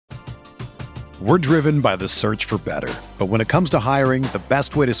We're driven by the search for better. But when it comes to hiring, the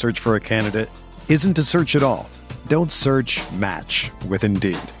best way to search for a candidate isn't to search at all. Don't search, match with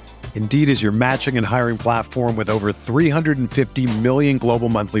Indeed. Indeed is your matching and hiring platform with over 350 million global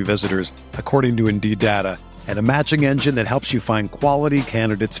monthly visitors, according to Indeed data, and a matching engine that helps you find quality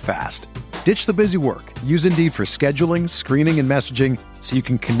candidates fast. Ditch the busy work. Use Indeed for scheduling, screening, and messaging so you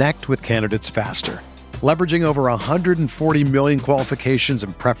can connect with candidates faster. Leveraging over 140 million qualifications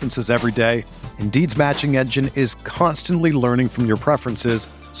and preferences every day, Indeed's matching engine is constantly learning from your preferences,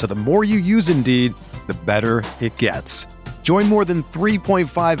 so the more you use Indeed, the better it gets. Join more than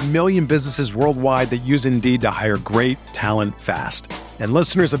 3.5 million businesses worldwide that use Indeed to hire great talent fast. And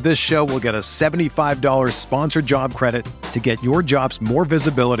listeners of this show will get a $75 sponsored job credit to get your jobs more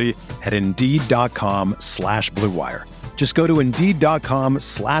visibility at Indeed.com/Blue Wire. Just go to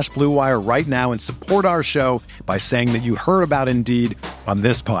Indeed.com/Blue Wire right now and support our show by saying that you heard about Indeed on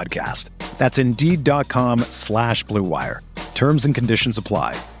this podcast. That's Indeed.com/Blue Wire. Terms and conditions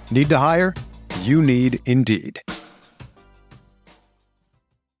apply. Need to hire? You need Indeed.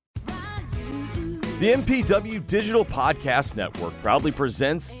 The MPW Digital Podcast Network proudly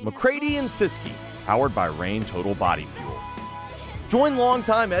presents McCready and Siskey, powered by Rain Total Body Fuel. Join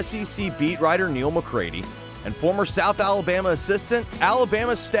longtime SEC beat writer Neil McCready and former South Alabama assistant,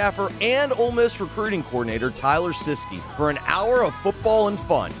 Alabama staffer, and Ole Miss recruiting coordinator Tyler Siskey for an hour of football and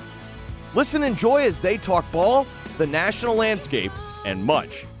fun. Listen and enjoy as they talk ball, the national landscape, and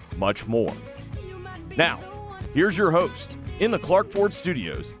much, much more. Now, here's your host, in the Clark Ford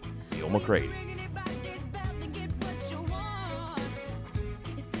Studios, Neil McCready.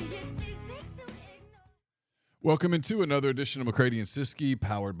 Welcome into another edition of McCready and Siskey,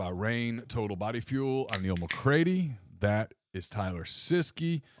 powered by Rain Total Body Fuel. I'm Neil McCready. That is Tyler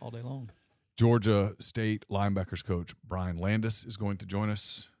Siskey. All day long. Georgia State linebackers coach Brian Landis is going to join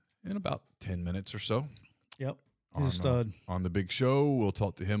us in about 10 minutes or so. Yep. He's a stud. On the big show, we'll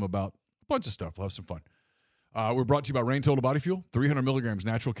talk to him about a bunch of stuff. We'll have some fun. We're brought to you by Rain Total Body Fuel. 300 milligrams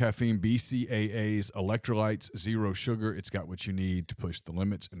natural caffeine, BCAAs, electrolytes, zero sugar. It's got what you need to push the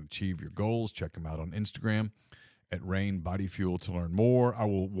limits and achieve your goals. Check them out on Instagram at Rain Body Fuel to learn more. I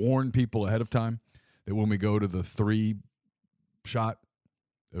will warn people ahead of time that when we go to the 3-shot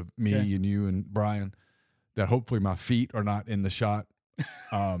of me and you and Brian, that hopefully my feet are not in the shot.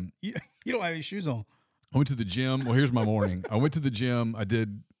 You don't have any shoes on. I went to the gym. Well, here's my morning. I went to the gym. I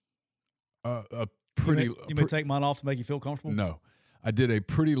did a pretty. You may take mine off to make you feel comfortable? No. I did a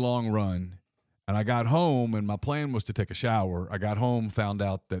pretty long run, and I got home, and my plan was to take a shower. I got home, found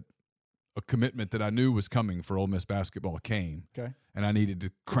out that a commitment that I knew was coming for Ole Miss basketball came. Okay. And I needed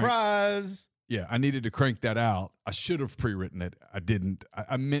to crank. Surprise! Yeah, I needed to crank that out. I should have pre-written it. I didn't.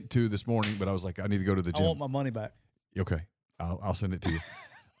 I meant to this morning, but I was like, I need to go to the gym. I want my money back. Okay. I'll send it to you.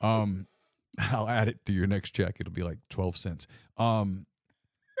 I'll add it to your next check. It'll be like 12 cents.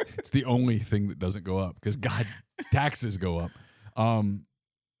 It's the only thing that doesn't go up because God, taxes go up.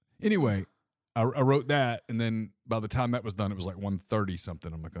 Anyway, I wrote that, and then by the time that was done, it was like 1:30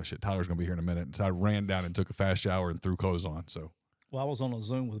 something. I'm like, oh shit, Tyler's gonna be here in a minute. And so I ran down and took a fast shower and threw clothes on. So, well, I was on a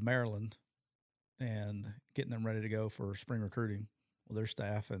Zoom with Maryland and getting them ready to go for spring recruiting with their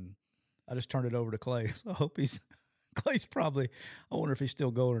staff, and I just turned it over to Clay. So I hope Clay's probably. I wonder if he's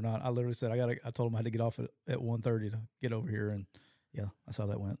still going or not. I literally said I told him I had to get off at 1:30 to get over here, and yeah, that's how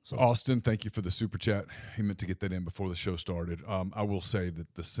that went. So Austin, thank you for the super chat. He meant to get that in before the show started. I will say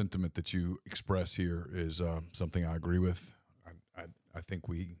that the sentiment that you express here is something I agree with. I think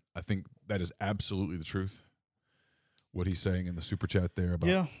that is absolutely the truth. What he's saying in the super chat there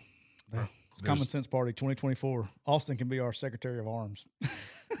about it's Common Sense Party 2024. Austin can be our Secretary of Arms.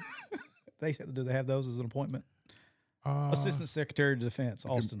 Do they have those as an appointment? Assistant Secretary of Defense,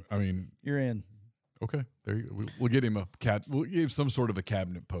 Austin. You're in. Okay, there you go. We'll get him we'll give some sort of a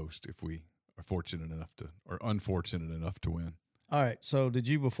cabinet post if we are fortunate enough to, or unfortunate enough to win. All right. So did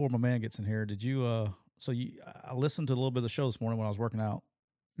you, before my man gets in here, I listened to a little bit of the show this morning when I was working out.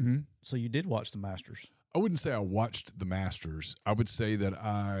 Mm-hmm. So you did watch the Masters. I wouldn't say I watched the Masters. I would say that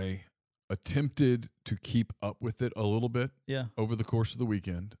I attempted to keep up with it a little bit over the course of the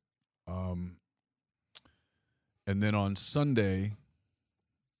weekend. And then on Sunday,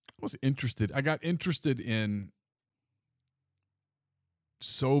 I got interested in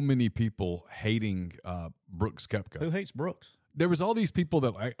so many people hating Brooks Koepka. Who hates Brooks? There was all these people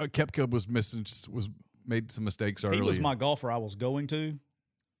that Koepka was made some mistakes early. He was my golfer I was going to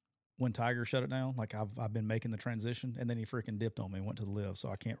when Tiger shut it down. Like I've been making the transition, and then he freaking dipped on me and went to the live. So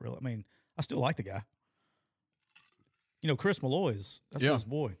I can't really. I mean, I still like the guy. You know, Chris Malloy's that's his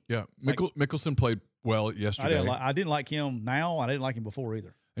boy. Yeah, Mickelson played well yesterday. I didn't like him now. I didn't like him before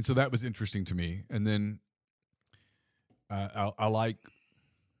either. And so that was interesting to me. And then I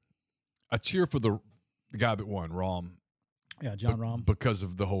cheer for the guy that won, Rahm. Yeah, John Rahm. Because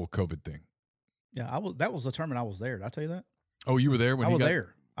of the whole COVID thing. Yeah, that was the tournament I was there. Did I tell you that? Oh, you were there when I he was got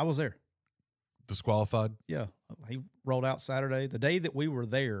there. I was there. Disqualified? Yeah. He rolled out Saturday. The day that we were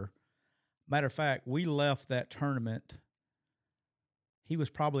there, matter of fact, we left that tournament. He was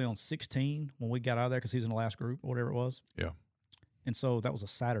probably on 16 when we got out of there because he was in the last group or whatever it was. Yeah. And so that was a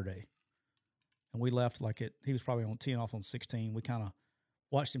Saturday. And we left he was probably on teeing off on 16. We kind of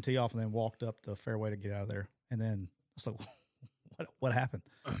watched him tee off and then walked up the fairway to get out of there. And then it's like, what happened?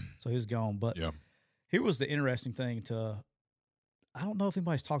 So he was gone. But here was the interesting thing I don't know if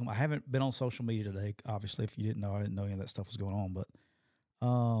anybody's talking about. I haven't been on social media today. Obviously, if you didn't know, I didn't know any of that stuff was going on. But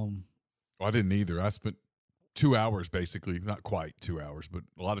well, I didn't either. I spent 2 hours, basically, not quite 2 hours, but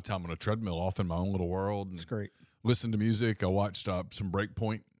a lot of time on a treadmill, off in my own little world. It's great. Listened to music. I watched some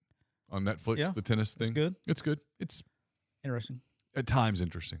Breakpoint on Netflix, the tennis thing. It's good. It's good. It's interesting. At times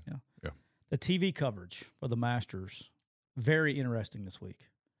interesting. Yeah. The TV coverage for the Masters, very interesting this week.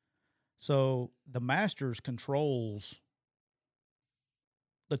 So the Masters controls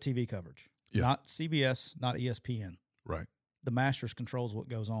the TV coverage. Yeah. Not CBS, not ESPN. Right. The Masters controls what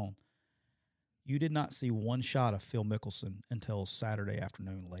goes on. You did not see one shot of Phil Mickelson until Saturday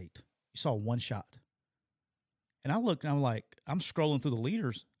afternoon late. You saw one shot. And I looked and I'm like, I'm scrolling through the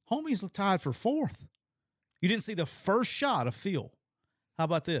leaders. Homie's tied for fourth. You didn't see the first shot of Phil. How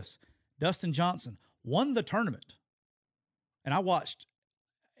about this? Dustin Johnson won the tournament. And I watched,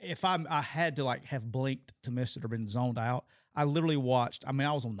 if I had to have blinked to miss it or been zoned out, I literally watched. I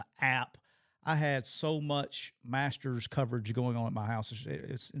was on the app. I had so much Masters coverage going on at my house.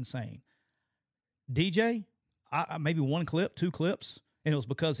 It's insane. DJ, maybe one clip, two clips, and it was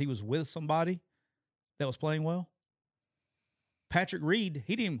because he was with somebody that was playing well. Patrick Reed,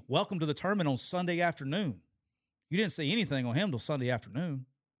 he didn't welcome to the tournament on Sunday afternoon. You didn't see anything on him till Sunday afternoon.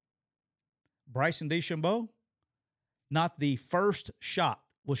 Bryson DeChambeau, not the first shot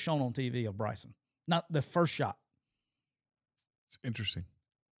was shown on TV of Bryson. Not the first shot. It's interesting.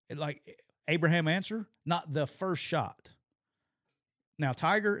 Abraham Answer, not the first shot. Now,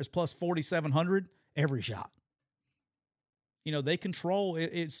 Tiger is plus 4,700 every shot. They control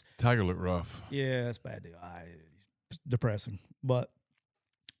it's Tiger looked rough. Yeah, it's a bad deal. It's depressing. But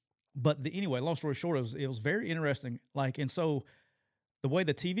anyway, long story short, it was very interesting. And so the way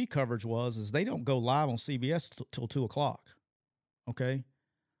the TV coverage is they don't go live on CBS till 2:00. Okay.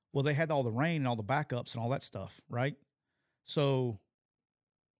 Well, they had all the rain and all the backups and all that stuff, right? So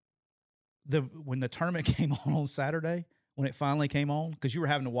when the tournament came on Saturday, when it finally came on, because you were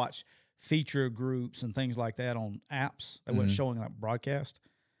having to watch feature groups and things like that on apps that wasn't showing broadcast,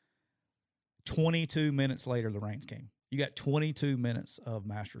 22 minutes later, the rains came. You got 22 minutes of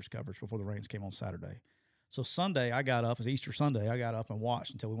Masters coverage before the rains came on Saturday. So Sunday, I got up, it was Easter Sunday, I got up and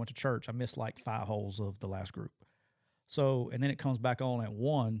watched until we went to church. I missed 5 holes of the last group. So, and then it comes back on at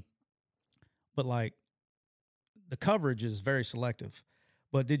 1. But the coverage is very selective.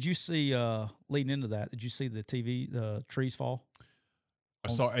 But did you see, leading into that, did you see the trees fall? I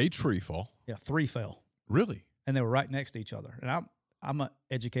saw a tree fall. Yeah, 3 fell. Really? And they were right next to each other. And I'm an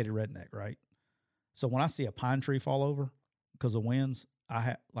educated redneck, right? So when I see a pine tree fall over because of winds,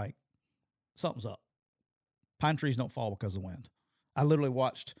 I something's up. Pine trees don't fall because of wind. I literally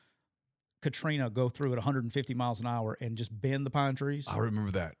watched Katrina go through at 150 miles an hour and just bend the pine trees. I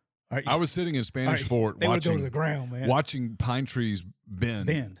remember that. Right. I was sitting in Spanish Fort they would go to the ground, man. Watching pine trees bend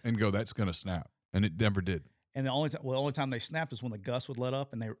and go, that's going to snap. And it never did. And the only time they snapped is when the gust would let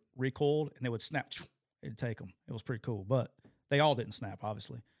up and they recoiled and they would snap. It'd take them. It was pretty cool. But they all didn't snap,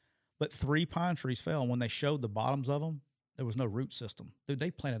 obviously. But 3 pine trees fell. And when they showed the bottoms of them, there was no root system. Dude,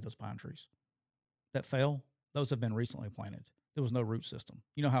 they planted those pine trees that fell. Those have been recently planted. There was no root system.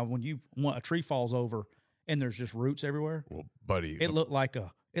 You know how when a tree falls over and there's just roots everywhere? Well, buddy. It looked like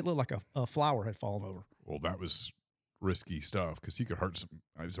a flower had fallen over. Well, that was risky stuff because he could hurt some.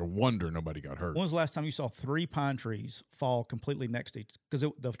 It's a wonder nobody got hurt. When was the last time you saw 3 pine trees fall completely next to each? Because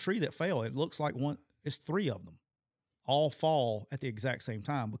the tree that fell, it looks like it's 3 of them all fall at the exact same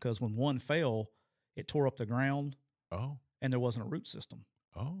time because when one fell, it tore up the ground. Oh. And there wasn't a root system.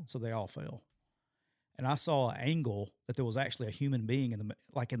 Oh. So they all fell. And I saw an angle that there was actually a human being in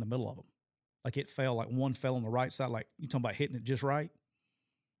the middle of them. It fell, one fell on the right side, you talking about hitting it just right.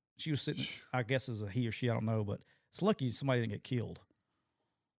 She was sitting, I guess as a he or she, I don't know, but it's lucky somebody didn't get killed.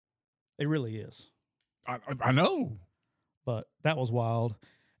 It really is. I know. But that was wild.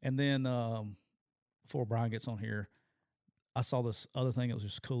 And then before Brian gets on here, I saw this other thing that was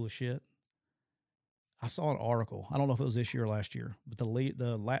just cool as shit. I saw an article. I don't know if it was this year or last year, but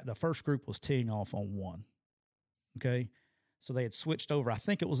the first group was teeing off on 1. Okay, so they had switched over. I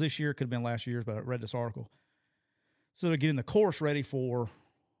think it was this year. Could have been last year's, but I read this article. So they're getting the course ready for,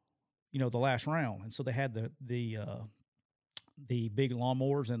 the last round, and so they had the big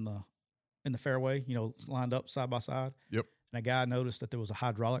lawnmowers in the fairway, lined up side by side. Yep. And a guy noticed that there was a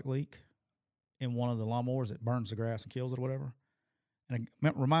hydraulic leak in one of the lawnmowers that burns the grass and kills it or whatever. And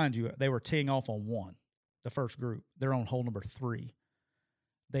I remind you, they were teeing off on 1, the first group. They're on hole number 3.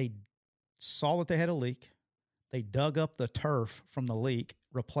 They saw that they had a leak. They dug up the turf from the leak,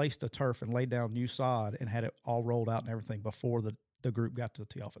 replaced the turf, and laid down new sod and had it all rolled out and everything before the group got to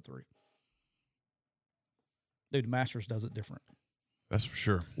tee off at 3. Dude, Masters does it different. That's for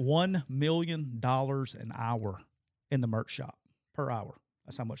sure. $1 million an hour in the merch shop per hour.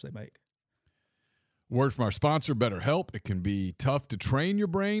 That's how much they make. Word from our sponsor, BetterHelp. It can be tough to train your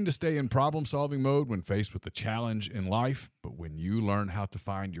brain to stay in problem-solving mode when faced with a challenge in life. But when you learn how to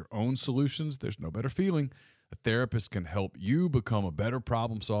find your own solutions, there's no better feeling. A therapist can help you become a better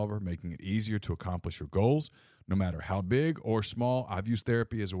problem solver, making it easier to accomplish your goals, no matter how big or small. I've used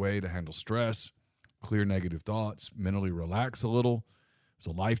therapy as a way to handle stress, clear negative thoughts, mentally relax a little. It's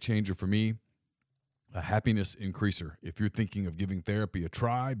a life changer for me, a happiness increaser. If you're thinking of giving therapy a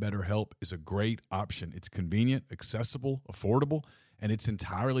try, BetterHelp is a great option. It's convenient, accessible, affordable, and it's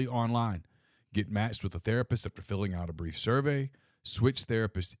entirely online. Get matched with a therapist after filling out a brief survey. Switch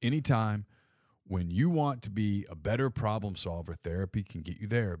therapists anytime. When you want to be a better problem solver, therapy can get you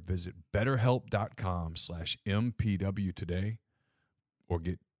there. Visit betterhelp.com/MPW today or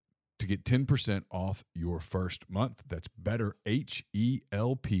get 10% off your first month. That's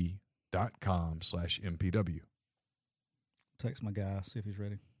betterhelp.com/MPW. Text my guy, see if he's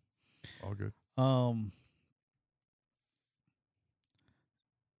ready. All good.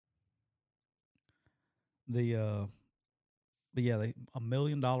 But yeah, they $1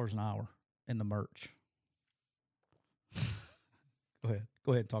 million an hour in the merch. Go ahead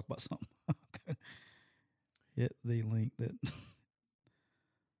and talk about something. Okay. Hit the link that.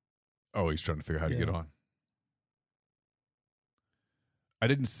 Oh, he's trying to figure out how to get on. I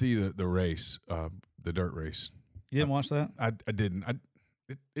didn't see the race, the dirt race. You didn't watch that? I didn't.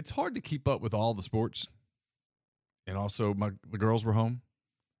 It's hard to keep up with all the sports, and also the girls were home,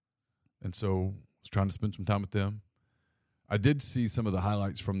 and so I was trying to spend some time with them. I did see some of the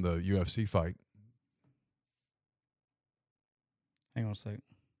highlights from the UFC fight. Hang on a second.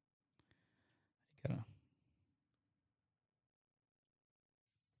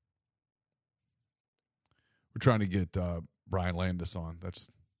 We're trying to get Brian Landis on. That's,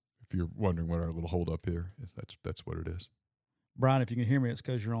 if you're wondering what our little hold up here is, that's what it is. Brian, if you can hear me, it's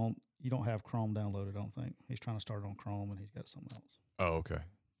because you don't have Chrome downloaded, I don't think. He's trying to start it on Chrome and he's got something else. Oh, okay.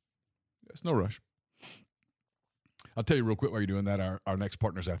 It's no rush. I'll tell you real quick while you're doing that. Our next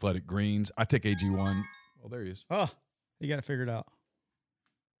partner is Athletic Greens. I take AG1. Oh, there he is. Oh, you got it figured out.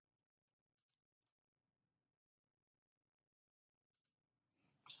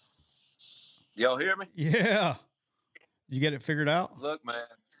 Y'all hear me? Yeah. You get it figured out? Look, man.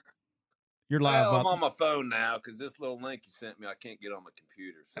 You're live. Well, I'm on my phone now because this little link you sent me, I can't get on my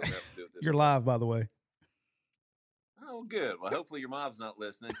computer. So I have to do it this You're way. live, by the way. Oh, good. Well, hopefully your mom's not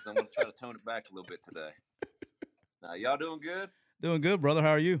listening because I'm going to try to tone it back a little bit today. Now, y'all doing good? Doing good, brother.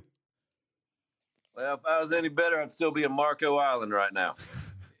 How are you? Well, if I was any better, I'd still be in Marco Island right now.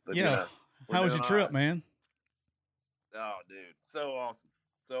 But, yeah. How was your trip, man? Oh, dude. So awesome.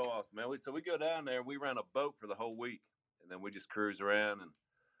 So awesome, man. So we go down there and we rent a boat for the whole week. And then we just cruise around and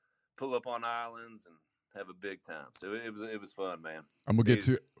pull up on islands and have a big time. So it was fun, man. I'm going to get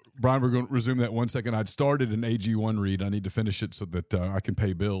to Brian. We're going to resume that 1 second. I'd started an AG1 read. I need to finish it so that I can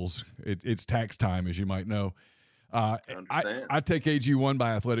pay bills. It's tax time, as you might know. I take AG1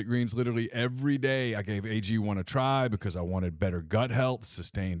 by Athletic Greens literally every day. I gave AG1 a try because I wanted better gut health,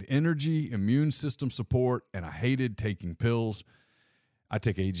 sustained energy, immune system support, and I hated taking pills. I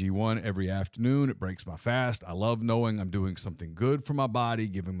take AG1 every afternoon. It breaks my fast. I love knowing I'm doing something good for my body,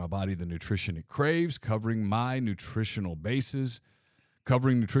 giving my body the nutrition it craves, covering nutritional bases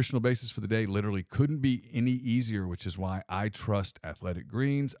for the day literally couldn't be any easier, which is why I trust Athletic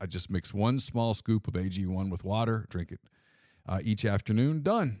Greens. I just mix 1 small scoop of AG1 with water, drink it each afternoon,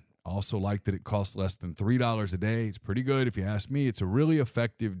 done. Also like that it costs less than $3 a day. It's pretty good if you ask me. It's a really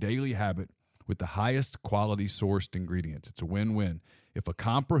effective daily habit with the highest quality sourced ingredients. It's a win-win. If a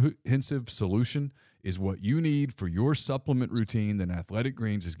comprehensive solution is what you need for your supplement routine, then Athletic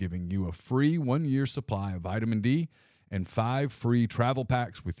Greens is giving you a free 1-year supply of vitamin D and 5 free travel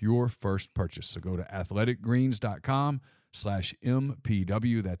packs with your first purchase. So go to athleticgreens.com,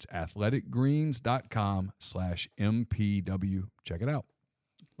 athleticgreens.com/MPW. That's athleticgreens.com/MPW. Check it out.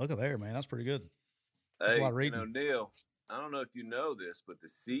 Look at there, man. That's pretty good. That's a Hey, lot of reading. Neil, I don't know if you know this, but the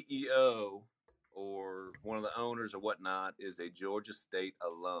CEO or one of the owners or whatnot is a Georgia State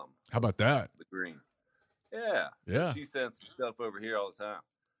alum. How about that? The Green. Yeah. So Yeah. she sends some stuff over here all the time.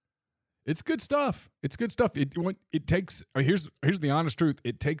 It's good stuff. It takes. Here's the honest truth.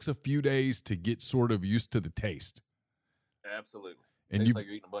 It takes a few days to get sort of used to the taste. Absolutely. And it's like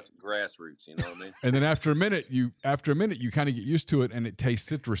you're eating a bunch of grassroots. You know what I mean? And then after a minute, you kind of get used to it, and it tastes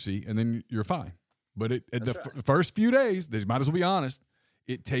citrusy, and then you're fine. But the first few days, they might as well be honest.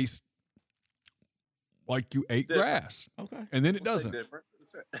 It tastes like you ate grass. Okay. And then it doesn't. Different.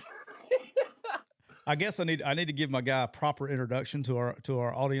 That's right. I guess I need to give my guy a proper introduction to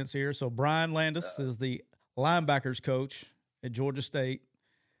our audience here. So Brian Landis is the linebackers coach at Georgia State.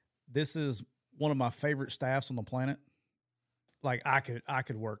 This is one of my favorite staffs on the planet. Like I could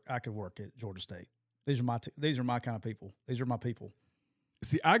work at Georgia State. These are my kind of people. These are my people.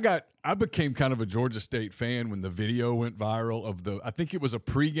 See, I became kind of a Georgia State fan when the video went viral I think it was a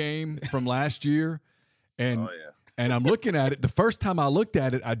pregame from last year. And and I'm looking at it. The first time I looked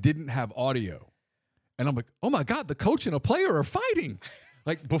at it, I didn't have audio. And I'm like, oh my God, the coach and a player are fighting.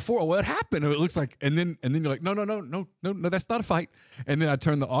 Like before, what happened? It looks like, and then you're like, no, that's not a fight. And then I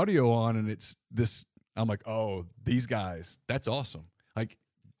turn the audio on, and it's this. I'm like, oh, these guys, that's awesome. Like,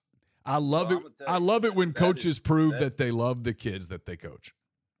 I love it. I love it when coaches prove that they love the kids that they coach.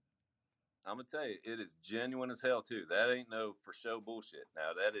 I'm gonna tell you, it is genuine as hell too. That ain't no for show bullshit.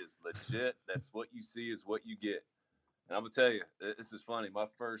 Now that is legit. That's what you see is what you get. And I'm gonna tell you, this is funny. My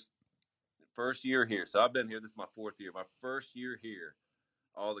first year here. So I've been here. This is my 4th year. My first year here,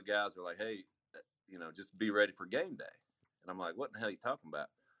 all the guys were like, hey, just be ready for game day. And I'm like, what in the hell are you talking about?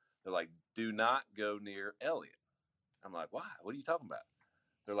 They're like, do not go near Elliott. I'm like, why? What are you talking about?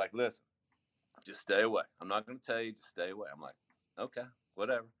 They're like, listen, just stay away. I'm not going to tell you, just stay away. I'm like, okay,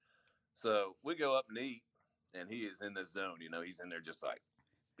 whatever. So we go up and eat, and he is in the zone. He's in there just like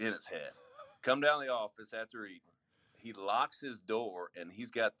in his head. Come down to the office after eating. He locks his door, and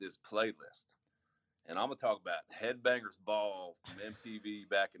he's got this playlist. And I'm going to talk about Headbangers Ball from MTV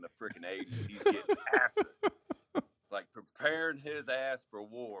back in the freaking 80s. He's getting after it. Like preparing his ass for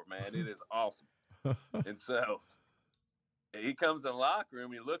war, man. It is awesome. And so he comes in the locker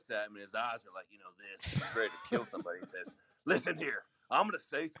room, and he looks at him, and his eyes are like, this. He's ready to kill somebody. He says, listen here, I'm going to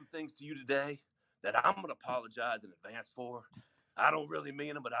say some things to you today that I'm going to apologize in advance for. I don't really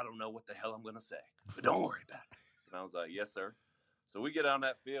mean them, but I don't know what the hell I'm going to say. But don't worry about it. And I was like, yes, sir. So we get on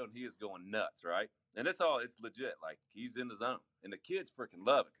that field, and he is going nuts, right? And it's legit. Like, he's in the zone. And the kids freaking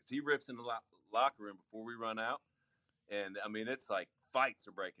love it because he rips in the locker room before we run out. And, I mean, it's like fights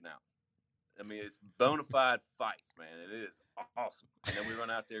are breaking out. I mean, it's bona fide fights, man. It is awesome. And then we run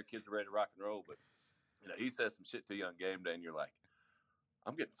out there, kids are ready to rock and roll. But, he says some shit to you on game day, and you're like,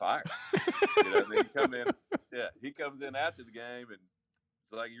 I'm getting fired. Then he comes in after the game, and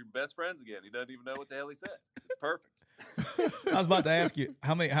it's like you're best friends again. He doesn't even know what the hell he said. It's perfect. I was about to ask you,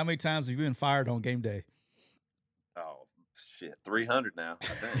 how many times have you been fired on game day? Oh, shit, 300 now, I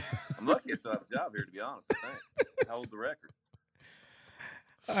think. I'm lucky I still have a job here, to be honest, I think. I hold the record.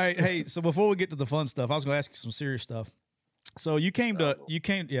 All right, hey, so before we get to the fun stuff, I was going to ask you some serious stuff. So see,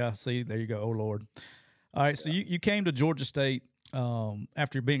 there you go, oh, Lord. All right, so you came to Georgia State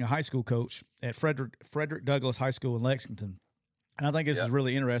after being a high school coach at Frederick Douglass High School in Lexington. And I think this is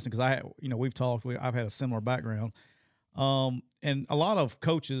really interesting because we've talked, I've had a similar background. And a lot of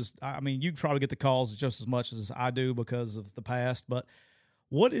coaches, I mean, you probably get the calls just as much as I do because of the past, but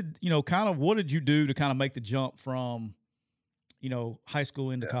what did you do to kind of make the jump from, high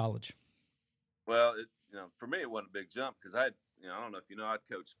school into college? Well, for me, it wasn't a big jump because I don't know if I'd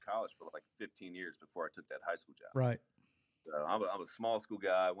coached college for like 15 years before I took that high school job. Right. So I'm a small school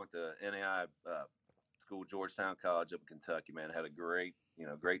guy. I went to NAI school, Georgetown College up in Kentucky, man. Had a great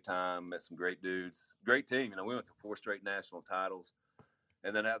time, met some great dudes, great team. We went to 4 straight national titles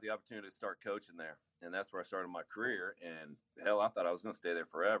and then had the opportunity to start coaching there. And that's where I started my career. And hell, I thought I was going to stay there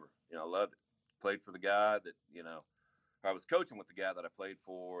forever. I loved it. Played for the guy that, I was coaching with the guy that I played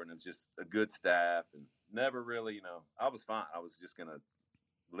for, and it's just a good staff and never really, I was fine. I was just going to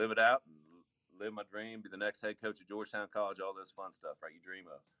live it out and live my dream, be the next head coach at Georgetown College, all this fun stuff, right? You dream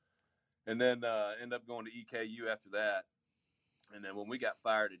of. And then end up going to EKU after that. And then when we got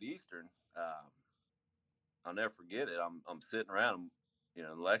fired at Eastern, I'll never forget it. I'm sitting around,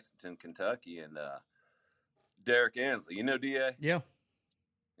 in Lexington, Kentucky, and Derek Ansley. You know DA? Yeah.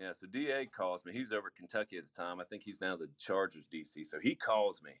 Yeah, so DA calls me. He's over at Kentucky at the time. I think he's now the Chargers DC. So he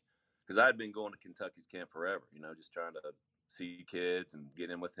calls me because I had been going to Kentucky's camp forever, just trying to see kids and get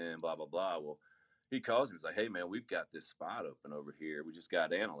in with him, blah, blah, blah. Well, he calls me. He's like, hey, man, we've got this spot open over here. We just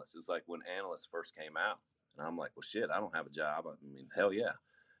got analysts. It's like when analysts first came out. And I'm like, well, shit, I don't have a job. I mean, hell yeah.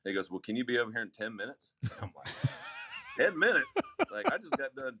 He goes, well, can you be over here in 10 minutes? I'm like, 10 minutes? Like, I just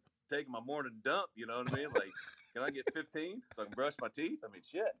got done taking my morning dump, you know what I mean? Like, can I get 15 so I can brush my teeth? I mean,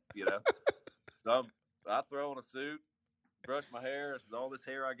 shit, So I throw on a suit, brush my hair, all this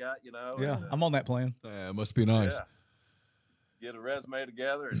hair I got, Yeah, and, I'm on that plan. It must be nice. Yeah. Get a resume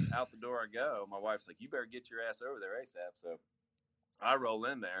together, and out the door I go. My wife's like, you better get your ass over there ASAP. So I roll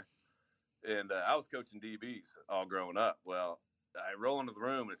in there, and I was coaching DBs all growing up. Well, I roll into the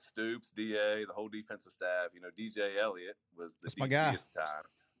room, and it's Stoops, DA, the whole defensive staff. DJ Elliott was the That's DC my guy. at the time.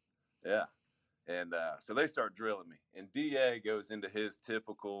 Yeah. And so they start drilling me. And DA goes into his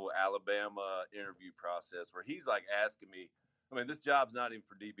typical Alabama interview process where he's like asking me, I mean, this job's not even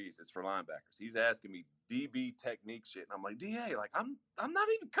for DBs, it's for linebackers. He's asking me DB technique shit. And I'm like, DA, like, I'm not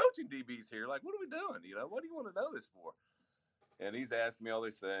even coaching DBs here. Like, what are we doing? What do you want to know this for? And he's asking me all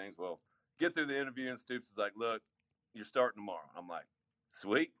these things. Well, get through the interview, and Stoops is like, look, you're starting tomorrow. I'm like,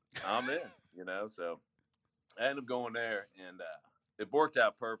 sweet, I'm in, So I ended up going there, and it worked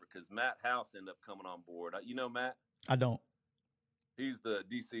out perfect because Matt House ended up coming on board. You know Matt? I don't. He's the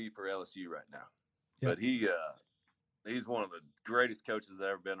DC for LSU right now. Yep. But he's one of the greatest coaches I've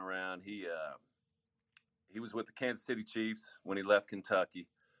ever been around. He was with the Kansas City Chiefs when he left Kentucky,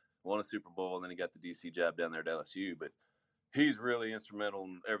 won a Super Bowl, and then he got the DC job down there at LSU. But he's really instrumental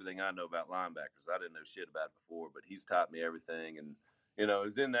in everything I know about linebackers. I didn't know shit about it before, but he's taught me everything. And, it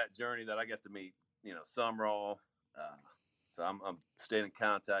was in that journey that I got to meet, Sumrall. So I'm staying in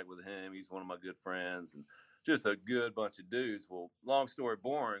contact with him. He's one of my good friends and just a good bunch of dudes. Well, long story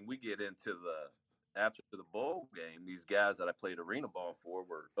boring, we get into after the bowl game, these guys that I played arena ball for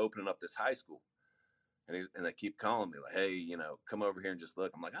were opening up this high school. And they keep calling me like, hey, come over here and just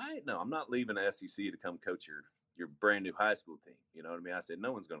look. I'm like, I'm not leaving the SEC to come coach your brand new high school team. You know what I mean? I said,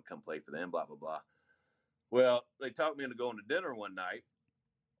 no one's going to come play for them, blah, blah, blah. Well, they talked me into going to dinner one night,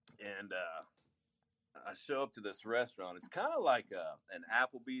 and I show up to this restaurant. It's kind of like an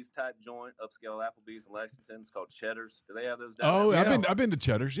Applebee's type joint, upscale Applebee's in Lexington. It's called Cheddar's. Do they have those down there? Yeah. I've been to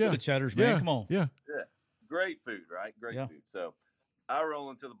Cheddar's. Yeah, Go to Cheddar's, man. Yeah. Come on. Yeah. Great food, right? Great food. So I roll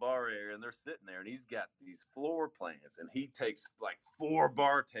into the bar area, and they're sitting there, and he's got these floor plans, and he takes like 4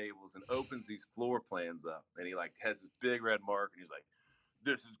 bar tables and opens these floor plans up, and he like has this big red mark, and he's like,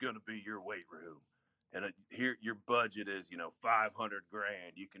 "This is going to be your weight room, and here your budget is $500,000.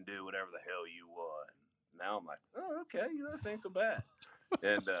 You can do whatever the hell you want." Now I'm like, oh, okay, this ain't so bad.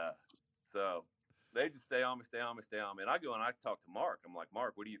 And so they just stay on me. And I go and I talk to Mark. I'm like,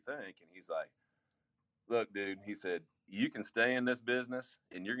 Mark, what do you think? And he's like, look, dude, he said, you can stay in this business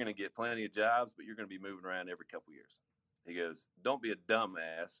and you're going to get plenty of jobs, but you're going to be moving around every couple years. He goes, don't be a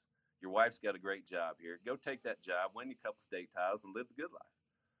dumbass. Your wife's got a great job here. Go take that job, win you a couple state titles, and live the good life.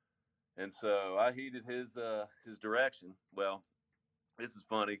 And so I heeded his direction. Well, this is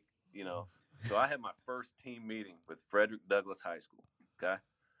funny, So I had my first team meeting with Frederick Douglass High School, okay?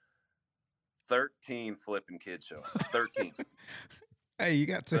 13 flipping kids show up. 13. Hey, you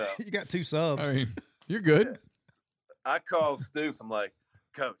got 2 subs. I mean, you're good. I call Stoops. I'm like,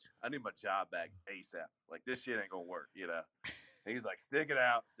 Coach, I need my job back ASAP. Like, this shit ain't going to work, And he's like, stick it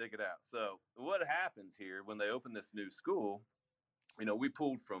out. So what happens here when they open this new school, we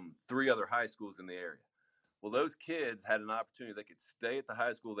pulled from 3 other high schools in the area. Well, those kids had an opportunity. They could stay at the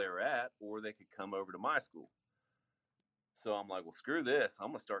high school they were at, or they could come over to my school. So I'm like, well, screw this. I'm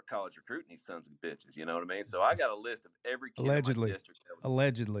going to start college recruiting these sons of bitches. You know what I mean? So I got a list of every kid in my district.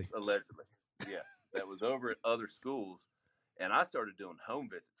 Allegedly. Yes. That was over at other schools. And I started doing home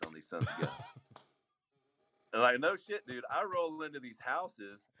visits on these sons of guns. And like, no shit, dude. I roll into these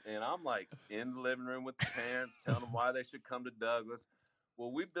houses, and I'm like in the living room with the parents, telling them why they should come to Douglas.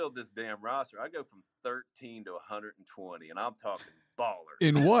 Well, we build this damn roster. I go from 13 to 120, and I'm talking ballers.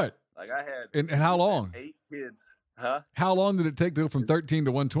 In what? Like I had. In how long? 8 kids. Huh? How long did it take to go from 13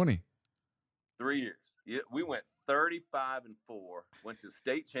 to 120? 3 years. Yeah, we went 35-4, went to the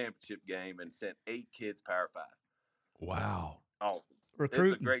state championship game, and sent 8 kids Power 5. Wow. Oh,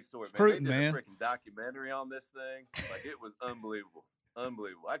 recruiting. It's a great story, man. Recruiting, they did man. a freaking documentary on this thing. Like, it was unbelievable.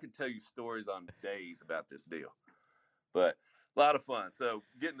 I could tell you stories on days about this deal. But a lot of fun. So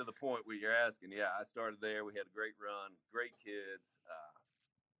getting to the point where you're asking, I started there. We had a great run, great kids.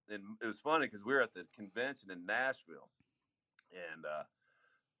 And it was funny because we were at the convention in Nashville. And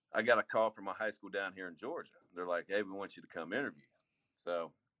I got a call from my high school down here in Georgia. They're like, hey, we want you to come interview.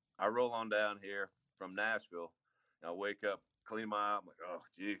 So I roll on down here from Nashville. And I wake up clean my eye. I'm like, oh,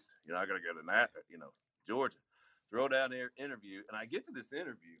 geez, I got to go to Georgia. Throw down there, interview. And I get to this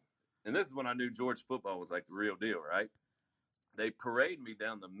interview, and this is when I knew Georgia football was like the real deal, right? They parade me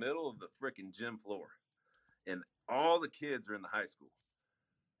down the middle of the freaking gym floor, and all the kids are in the high school.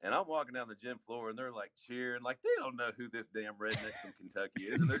 And I'm walking down the gym floor, and they're like cheering, like they don't know who this damn redneck from Kentucky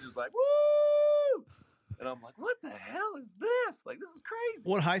is. And they're just like, woo! And I'm like, what the hell is this? Like, this is crazy.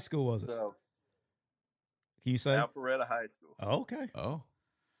 What high school was it? So, can you say? Alpharetta High School. Oh, okay. Oh.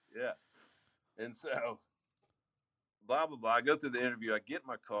 Yeah. And so, blah, blah, blah. I go through the interview. I get in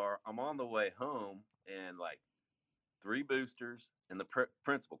my car. I'm on the way home, and like 3 boosters and the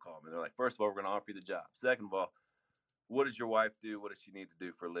principal called me. They're like, first of all, we're going to offer you the job. Second of all, what does your wife do? What does she need to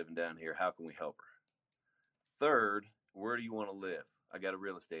do for a living down here? How can we help her? Third, where do you want to live? I got a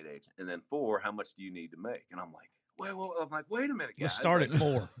real estate agent. And then 4, how much do you need to make? And I'm like, wait a minute, guys. Let's start at 4.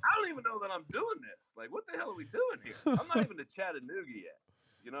 I don't even know that I'm doing this. Like, what the hell are we doing here? I'm not even to Chattanooga yet.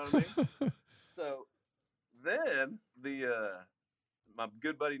 You know what I mean? So then my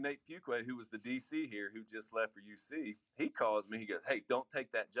good buddy Nate Fuqua, who was the DC here, who just left for UC, he calls me. He goes, hey, don't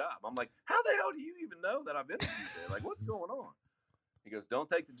take that job. I'm like, how the hell do you even know that I've interviewed there? Like, what's going on? He goes, don't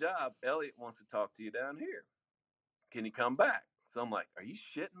take the job. Elliot wants to talk to you down here. Can you come back? So I'm like, are you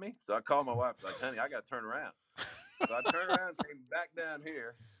shitting me? So I called my wife. I was like, honey, I got to turn around. So I turned around, came back down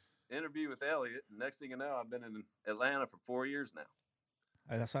here, interview with Elliot. And next thing you know, I've been in Atlanta for 4 years now.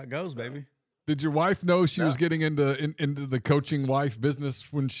 Hey, that's how it goes, baby. Did your wife know she was getting into the coaching wife business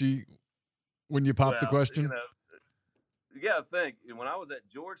when you popped the question? You got to think, when I was at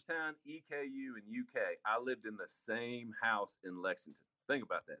Georgetown, EKU, and UK, I lived in the same house in Lexington. Think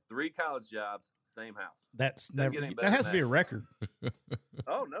about that. 3 college jobs, same house. That has to be a record.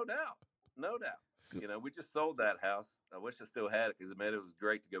 Oh, no doubt. No doubt. We just sold that house. I wish I still had it because it was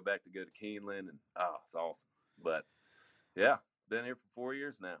great to go to Keeneland, and it's awesome. But yeah, been here for 4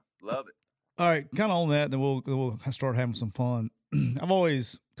 years now. Love it. All right, kind of on that, then we'll start having some fun. I've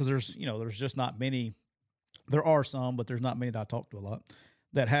always, because there's just not many. There are some, but there's not many that I talk to a lot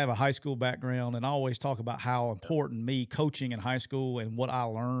that have a high school background, and I always talk about how important me coaching in high school and what I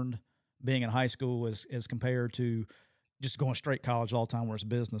learned being in high school is compared to just going straight college all the time where it's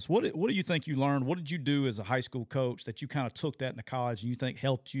business. What do you think you learned? What did you do as a high school coach that you kind of took that into college and you think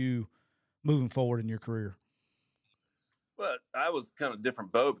helped you moving forward in your career? Well, I was kind of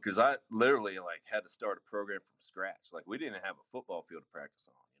different boat because I literally had to start a program from scratch. Like, we didn't have a football field to practice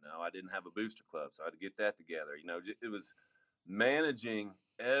on. I didn't have a booster club, so I had to get that together. It was managing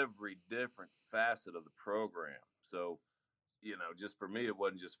every different facet of the program. So, just for me, it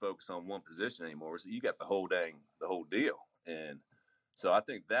wasn't just focused on one position anymore. So you got the whole deal. And so I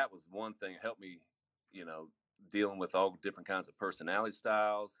think that was one thing that helped me, dealing with all different kinds of personality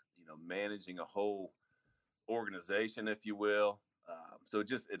styles, managing a whole organization, if you will. So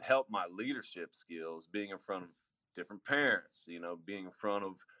it helped my leadership skills, being in front of different parents, being in front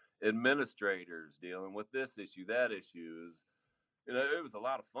of administrators, dealing with this issue, that issue. It was a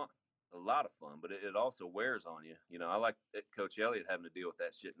lot of fun, but it also wears on you. I like Coach Elliott having to deal with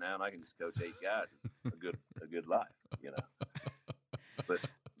that shit now, and I can just coach 8 guys. It's a good life, But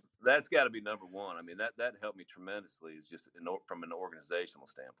that's got to be number one. I mean, that helped me tremendously. Is just from an organizational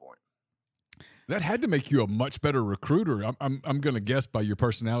standpoint. That had to make you a much better recruiter. I'm going to guess by your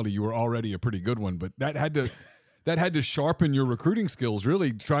personality, you were already a pretty good one, but that had to sharpen your recruiting skills.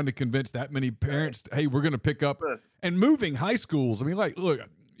 Really trying to convince that many parents, hey, we're going to pick up and moving high schools. I mean, look,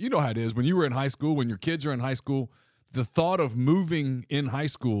 you know how it is when you were in high school. When your kids are in high school, the thought of moving in high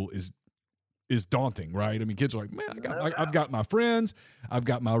school is daunting, right? I mean, kids are like, man, I've got my friends, I've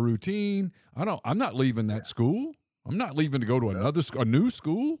got my routine. I'm not leaving that school. I'm not leaving to go to a new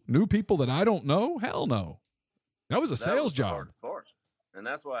school, new people that I don't know. Hell no. That was a sales job. And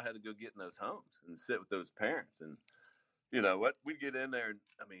that's why I had to go get in those homes and sit with those parents. And what we'd get in there, and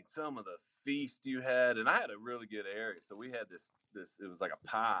I mean, some of the feast you had, and I had a really good area. So we had this it was like a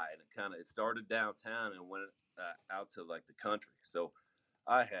pie, and it started downtown and went out to like the country. So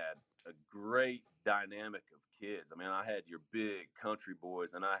I had a great dynamic of kids. I mean, I had your big country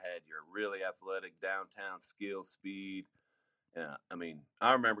boys, and I had your really athletic downtown skill, speed. I mean,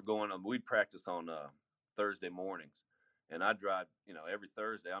 I remember we'd practice on Thursday mornings, and I drive, every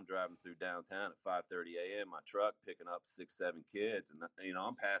Thursday I'm driving through downtown at 5:30 a.m. my truck, picking up 6-7 kids, and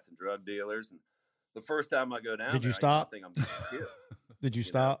I'm passing drug dealers. And the first time I go down, did you stop? I think I'm getting killed. Did you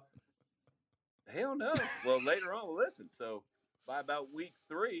stop? Hell no. Well, later on, listen. So by about week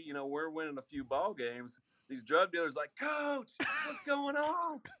 3, we're winning a few ball games. These drug dealers like, Coach, what's going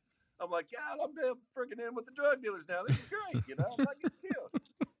on? I'm like, God, I'm freaking in with the drug dealers now. This is great. I'm not getting killed.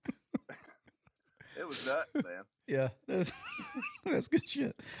 was nuts, man. Yeah, that's good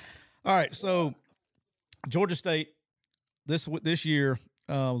shit. All right, so Georgia State this year,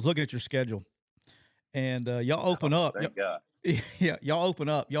 was looking at your schedule, and y'all open up. Thank God. Yeah, y'all open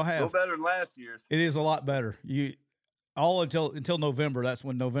up. Y'all A little have. better than last year's. It is a lot better. You all until November. That's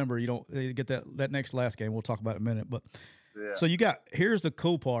when November you don't get that next last game. We'll talk about it in a minute, but. Yeah. So here's the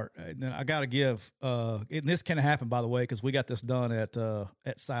cool part, and I got to give, and this can happen, by the way, because we got this done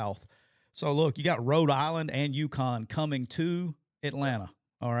at South. So look, you got Rhode Island and UConn coming to Atlanta.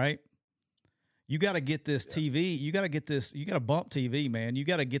 All right, you got to get this TV. You got to get this. You got to bump TV, man. You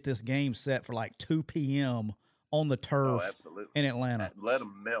got to get this game set for like 2 p.m. on the turf in Atlanta. Let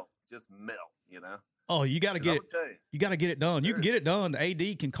them melt, just melt. You know. Oh, you got to get it. You got to get it done. You can get it done. The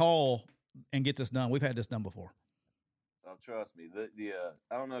AD can call and get this done. We've had this done before. Oh, trust me.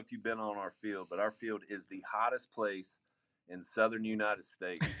 I don't know if you've been on our field, but our field is the hottest place in southern United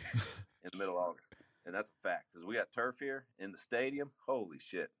States in the middle of August. And that's a fact because we got turf here in the stadium. Holy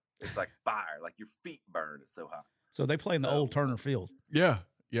shit. It's like fire. Like your feet burn. It's so hot. So they play in the old Turner Field. Yeah.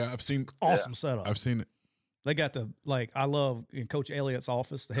 I've seen. Awesome setup. I've seen it. They got I love in Coach Elliott's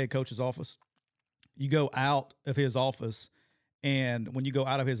office, the head coach's office. You go out of his office, and when you go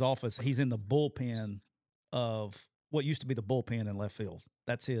out of his office, he's in the bullpen of what used to be the bullpen in left field.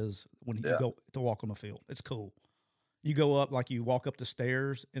 That's his when you go to walk on the field. It's cool. You go up, like you walk up the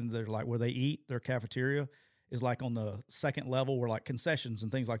stairs, and they're like where they eat, their cafeteria is like on the second level where like concessions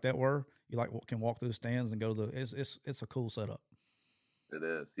and things like that were. You like can walk through the stands and go to it's a cool setup. It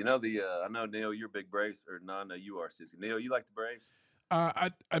is. You know, I know, Neil, you're a big Braves, or no, I know you are, Siskey. Neil, you like the Braves?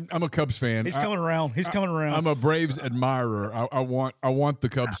 I'm a Cubs fan. He's coming around. I'm a Braves admirer. I want the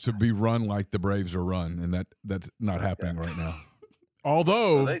Cubs to be run like the Braves are run, and that's not happening right now.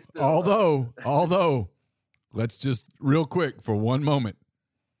 Although, let's just real quick for one moment.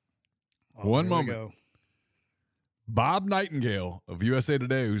 Bob Nightingale of USA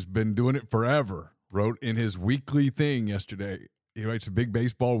Today, who's been doing it forever, wrote in his weekly thing yesterday. He writes a big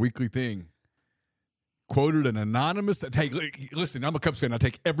baseball weekly thing. Quoted an anonymous. Listen, I'm a Cubs fan. I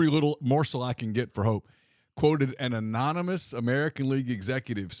take every little morsel I can get for hope. Quoted an anonymous American League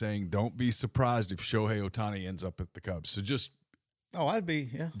executive saying, "Don't be surprised if Shohei Ohtani ends up at the Cubs." So just I'd be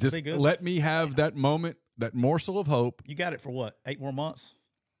just good. Let me have that moment, that morsel of hope. You got it for what? 8 more months?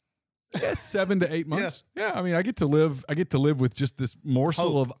 Yeah, 7 to 8 months. Yeah, I mean, I get to live with just this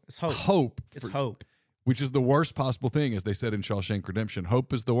morsel of hope. It's hope. Which is the worst possible thing, as they said in Shawshank Redemption.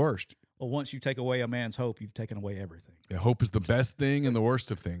 Hope is the worst. Well, once you take away a man's hope, you've taken away everything. Yeah, hope is the best thing and the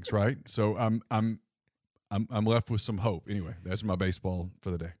worst of things, right? So I'm left with some hope. Anyway, that's my baseball for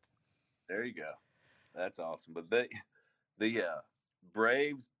the day. There you go. That's awesome. But the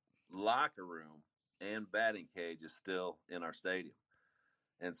Braves locker room and batting cage is still in our stadium.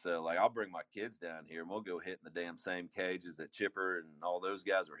 And so, like, I'll bring my kids down here, and we'll go hit in the damn same cages that Chipper and all those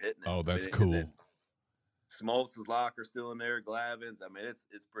guys were hitting. Oh, that's cool. Smoltz' locker still in there, Glavin's. I mean,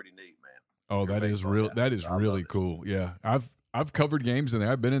 it's pretty neat, man. Oh, that is real. That is really cool. Yeah, I've covered games in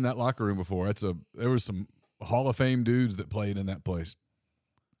there. I've been in that locker room before. There was some Hall of Fame dudes that played in that place.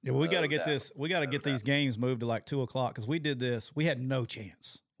 Yeah, well, we got to get this. We got to get these games moved to like 2:00 because we did this. We had no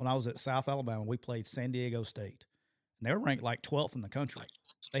chance when I was at South Alabama. We played San Diego State, and they were ranked like 12th in the country.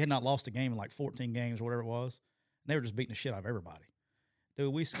 They had not lost a game in like 14 games or whatever it was. And they were just beating the shit out of everybody.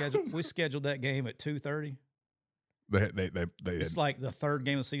 Dude, we scheduled that game at 2:30. It's like the third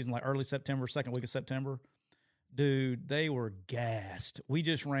game of the season, like early September, second week of September. Dude, they were gassed. We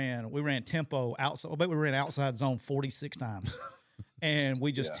ran tempo outside. I bet we ran outside zone 46 times, and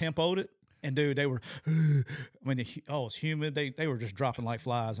we just tempoed it. And dude, they were. It's humid. They were just dropping like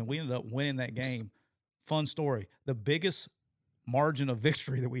flies, and we ended up winning that game. Fun story. The biggest margin of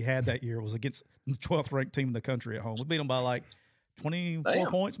victory that we had that year was against the 12th ranked team in the country at home. We beat them by like 24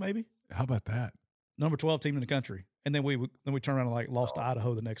 points, maybe. How about that? Number 12 team in the country, and then we turned around and like lost to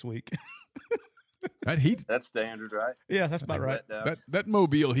Idaho the next week. That's standard, right? Yeah, that's about right. That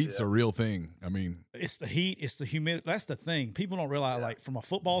Mobile heat's a real thing. I mean, it's the heat, it's the humidity. That's the thing. People don't realize, like, from a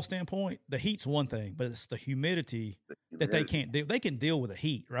football standpoint, the heat's one thing, but it's the humidity that they can't deal. They can deal with the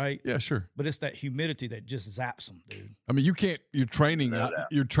heat, right? Yeah, sure. But it's that humidity that just zaps them, dude. I mean, you can't. You're training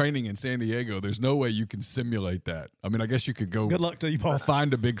in San Diego. There's no way you can simulate that. I mean, I guess you could go. Good luck to you, Paul.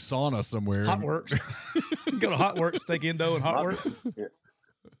 Find a big sauna somewhere. Hot Works. Go to Hot Works, take Indo and Hot Works. Yeah.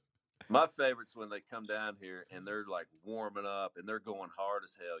 My favorite's when they come down here and they're like warming up and they're going hard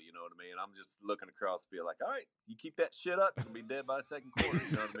as hell. You know what I mean? I'm just looking across the field like, all right, you keep that shit up, you'll be dead by the second quarter.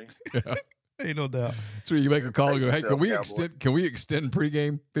 You know what I mean? Yeah. Ain't no doubt. So you make a call and go, hey, can we extend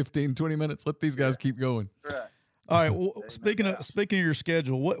pregame 15, 20 minutes? Let these guys keep going. Right. All right. Well, speaking of your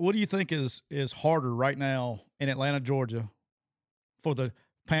schedule, what do you think is harder right now in Atlanta, Georgia, for the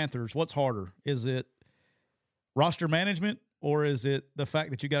Panthers? What's harder? Is it roster management, or is it the fact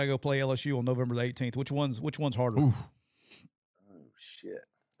that you got to go play LSU on November the 18th? Which one's harder? Ooh. Oh shit.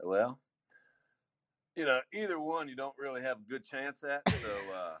 Well, either one you don't really have a good chance at. So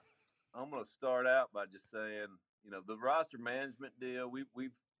I'm going to start out by just saying, the roster management deal.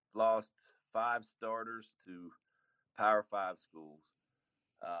 We've lost 5 starters to Power 5 schools,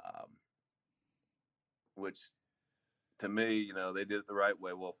 which to me, they did it the right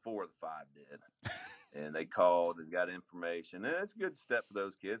way. Well, 4 of the 5 did. And they called and got information. And it's a good step for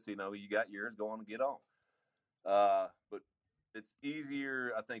those kids. You got yours, go on and get on. But it's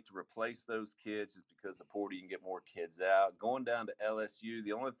easier, I think, to replace those kids just because the portal, you can get more kids out. Going down to LSU,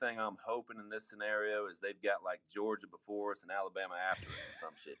 the only thing I'm hoping in this scenario is they've got like Georgia before us and Alabama after us or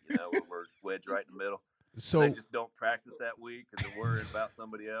some shit, where we're wedged right in the middle. So they just don't practice that week because they're worried about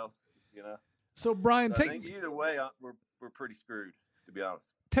somebody else, So, Brian, I think either way, we're pretty screwed, to be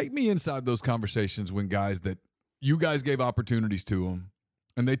honest. Take me inside those conversations when you guys gave opportunities to them,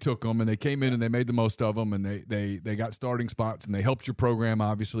 and they took them, and they came in and they made the most of them, and they got starting spots, and they helped your program,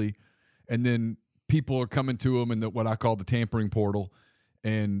 obviously. And then people are coming to them in what I call the tampering portal,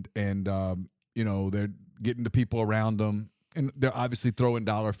 and they're getting to people around them, and they're obviously throwing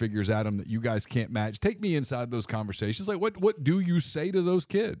dollar figures at them that you guys can't match. Take me inside those conversations. Like, what do you say to those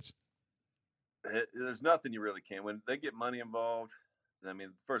kids? There's nothing you really can. When they get money involved, I mean,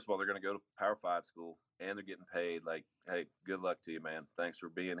 first of all, they're going to go to Power 5 school, and they're getting paid. Like, hey, good luck to you, man. Thanks for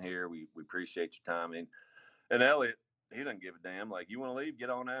being here. We appreciate your time. And Elliot, he doesn't give a damn. Like, you want to leave, get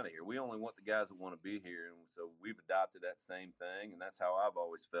on out of here. We only want the guys that want to be here. And so we've adopted that same thing, and that's how I've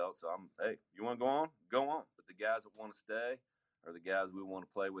always felt. So hey, you want to go on? Go on. But the guys that want to stay are the guys we want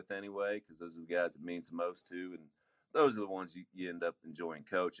to play with anyway, because those are the guys it means the most to. And those are the ones you end up enjoying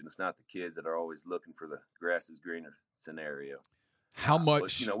coaching. It's not the kids that are always looking for the grass is greener scenario. How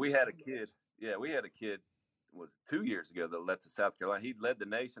much? But, we had a kid. Yeah, we had a kid. It was 2 years ago that left to South Carolina. He led the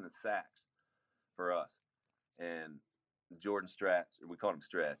nation in sacks for us. And Jordan Stretch, we called him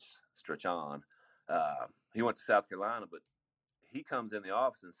Stretch on. He went to South Carolina, but he comes in the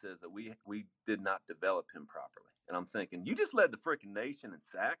office and says that we did not develop him properly. And I'm thinking, you just led the freaking nation in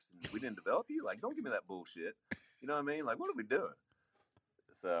sacks and we didn't develop you? Like, don't give me that bullshit. You know what I mean? Like, what are we doing?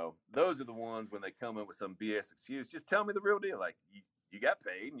 So those are the ones when they come in with some BS excuse. Just tell me the real deal. Like, you got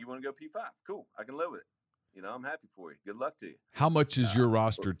paid and you want to go P5. Cool. I can live with it. I'm happy for you. Good luck to you. How much is your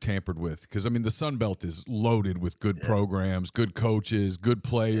roster tampered with? Because, I mean, the Sun Belt is loaded with good programs, good coaches, good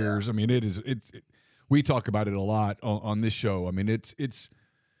players. Yeah. I mean, we talk about it a lot on this show. I mean, it's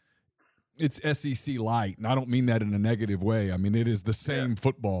SEC light, and I don't mean that in a negative way. I mean, it is the same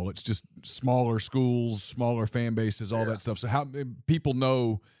football. It's just smaller schools, smaller fan bases, all that stuff. So how people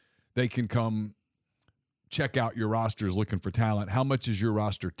know they can come check out your rosters looking for talent. How much is your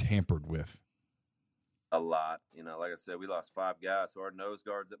roster tampered with? A lot. Like I said, we lost 5 guys. So our nose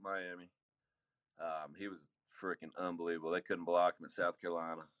guard's at Miami. He was freaking unbelievable. They couldn't block him at South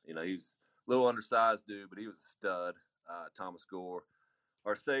Carolina. He was a little undersized dude, but he was a stud. Thomas Gore.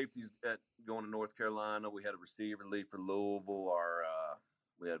 Our safeties going to North Carolina. We had a receiver leave for Louisville.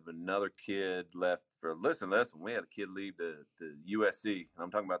 We had another kid left for listen. We had a kid leave to USC.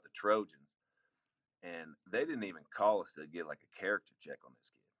 I'm talking about the Trojans, and they didn't even call us to get like a character check on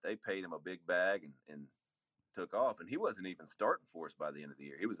this kid. They paid him a big bag and took off, and he wasn't even starting for us by the end of the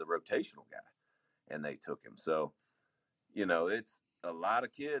year. He was a rotational guy, and they took him. So, it's a lot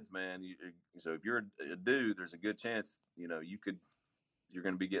of kids, man. So if you're a dude, there's a good chance, you're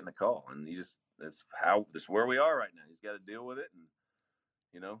going to be getting a call, and that's where we are right now. You just got to deal with it and,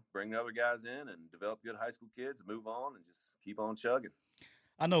 bring the other guys in and develop good high school kids and move on and just keep on chugging.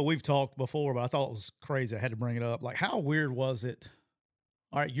 I know we've talked before, but I thought it was crazy. I had to bring it up. Like, how weird was it?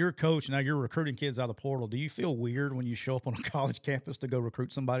 All right, you're a coach, now you're recruiting kids out of the portal. Do you feel weird when you show up on a college campus to go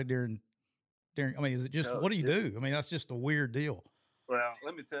recruit somebody during I mean, is it just, what do you do? I mean, that's just a weird deal. Well,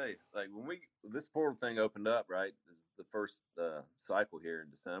 let me tell you, like when this portal thing opened up, right, the first cycle here in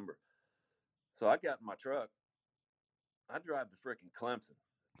December. So I got in my truck. I drive to freaking Clemson,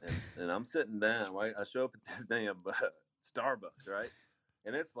 and I'm sitting down, right? I show up at this damn Starbucks, right?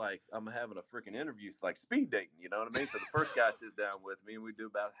 And it's like I'm having a freaking interview, like speed dating, you know what I mean? So the first guy sits down with me, and we do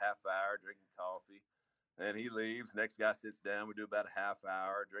about a half hour drinking coffee. And he leaves. Next guy sits down. We do about a half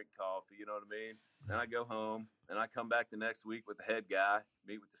hour, drink coffee, you know what I mean? Then I go home, and I come back the next week with the head guy,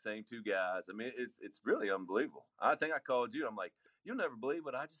 meet with the same 2 guys. I mean, it's really unbelievable. I think I called you. I'm like, you'll never believe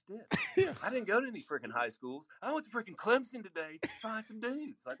what I just did. Yeah. I didn't go to any freaking high schools. I went to freaking Clemson today to find some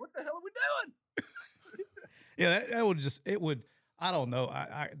dudes. Like, what the hell are we doing? Yeah, that would just, it would, I don't know.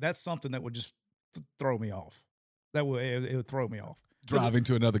 That's something that would just throw me off. It would throw me off. Driving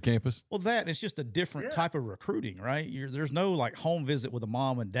to another campus? Well, it's just a different type of recruiting, right? There's no like home visit with a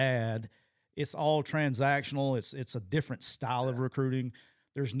mom and dad. It's all transactional. It's a different style of recruiting.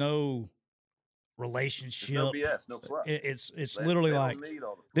 There's no relationship. There's no BS, no fluff. It's literally like,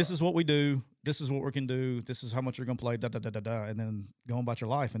 this is what we do. This is what we can do. This is how much you're going to play, and then go on about your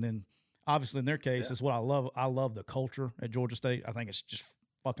life. And then obviously in their case, it's what I love. I love the culture at Georgia State. I think it's just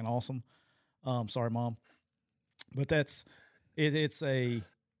fucking awesome. Sorry, Mom. But that's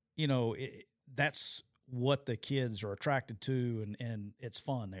what the kids are attracted to, and it's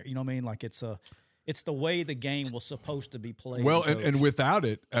fun there. You know what I mean? Like it's the way the game was supposed to be played. Well, and without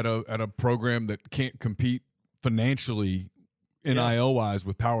it, at a program that can't compete financially, NIL wise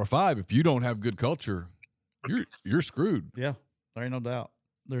with Power 5, if you don't have good culture, you're screwed. Yeah, there ain't no doubt.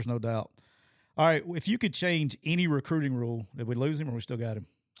 There's no doubt. All right, if you could change any recruiting rule, did we lose him or we still got him?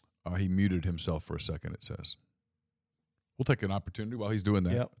 He muted himself for a second, it says. We'll take an opportunity while he's doing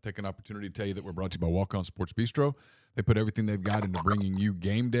that. Yep. Take an opportunity to tell you that we're brought to you by Walk On Sports Bistro. They put everything they've got into bringing you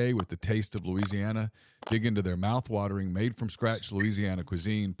game day with the taste of Louisiana. Dig into their mouth-watering, made-from-scratch Louisiana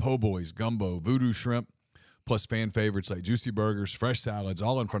cuisine, po' boys, gumbo, voodoo shrimp, plus fan favorites like juicy burgers, fresh salads,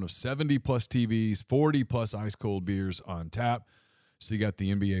 all in front of 70-plus TVs, 40-plus ice-cold beers on tap. So you got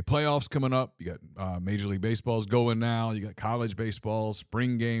the NBA playoffs coming up. You got Major League Baseball's going now. You got college baseball,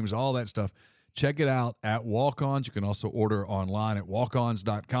 spring games, all that stuff. Check it out at Walk-Ons. You can also order online at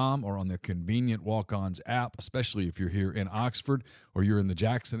walkons.com or on the convenient Walk-Ons app, especially if you're here in Oxford or you're in the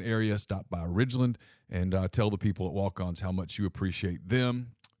Jackson area. Stop by Ridgeland and tell the people at Walk-Ons how much you appreciate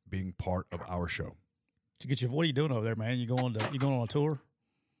them being part of our show. What are you doing over there, man? You going on a tour?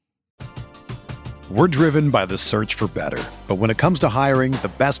 We're driven by the search for better. But when it comes to hiring,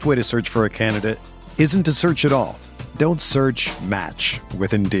 the best way to search for a candidate isn't to search at all. Don't search, match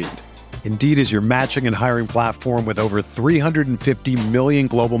with Indeed. Indeed is your matching and hiring platform with over 350 million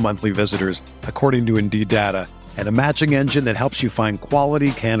global monthly visitors, according to Indeed data, and a matching engine that helps you find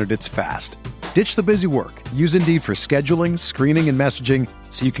quality candidates fast. Ditch the busy work. Use Indeed for scheduling, screening, and messaging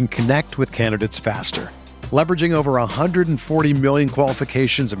so you can connect with candidates faster. Leveraging over 140 million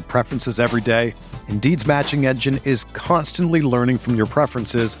qualifications and preferences every day, Indeed's matching engine is constantly learning from your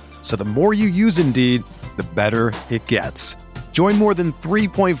preferences, so the more you use Indeed, the better it gets. Join more than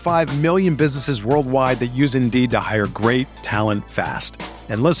 3.5 million businesses worldwide that use Indeed to hire great talent fast.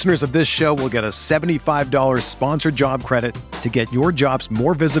 And listeners of this show will get a $75 sponsored job credit to get your jobs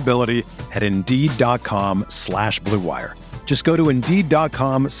more visibility at Indeed.com/Blue Wire. Just go to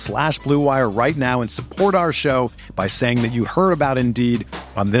Indeed.com/Blue Wire right now and support our show by saying that you heard about Indeed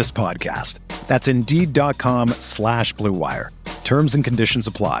on this podcast. That's Indeed.com/Blue Wire. Terms and conditions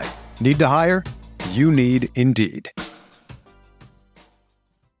apply. Need to hire? You need Indeed.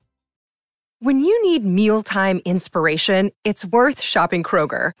 When you need mealtime inspiration, it's worth shopping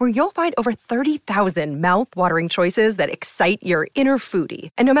Kroger, where you'll find over 30,000 mouth-watering choices that excite your inner foodie.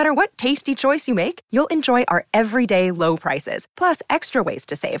 And no matter what tasty choice you make, you'll enjoy our everyday low prices, plus extra ways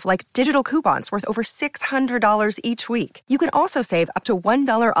to save, like digital coupons worth over $600 each week. You can also save up to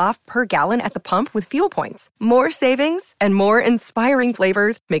 $1 off per gallon at the pump with fuel points. More savings and more inspiring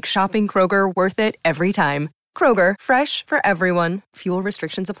flavors make shopping Kroger worth it every time. Kroger, fresh for everyone. Fuel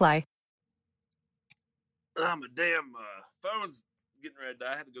restrictions apply. My damn phone's getting ready to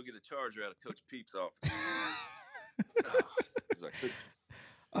die. I had to go get a charger out of Coach Peep's office.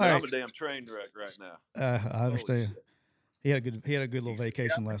 I'm a damn train wreck right now. I understand. He had a good little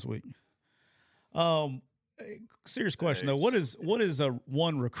vacation last week. Serious question though. What is a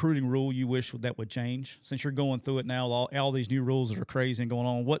one recruiting rule you wish that would change? Since you're going through it now, all these new rules that are crazy and going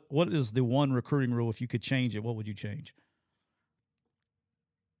on. What is the one recruiting rule? If you could change it, what would you change?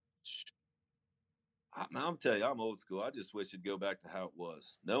 I'm telling you, I'm old school. I just wish it'd go back to how it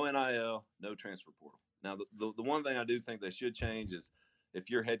was. No NIL, no transfer portal. Now, the one thing I do think they should change is if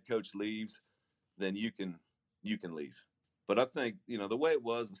your head coach leaves, then you can leave. But I think, the way it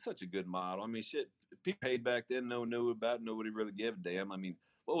was such a good model. I mean, shit, people paid back then, no one knew about it, nobody really gave a damn. I mean,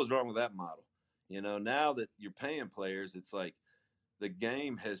 what was wrong with that model? Now that you're paying players, it's like the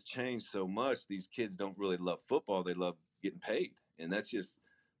game has changed so much. These kids don't really love football. They love getting paid. And that's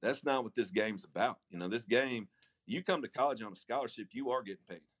not what this game's about. This game, you come to college on a scholarship, you are getting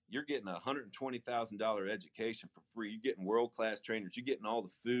paid. You're getting a $120,000 education for free. You're getting world-class trainers. You're getting all the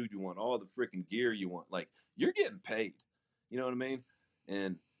food you want, all the freaking gear you want. Like, you're getting paid. You know what I mean?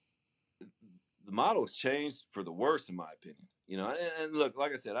 And the model has changed for the worse, in my opinion. And look,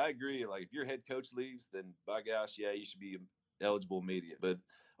 like I said, I agree. Like, if your head coach leaves, then by gosh, yeah, you should be eligible immediate. But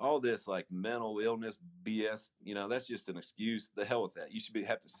all this like mental illness BS, that's just an excuse. The hell with that. You should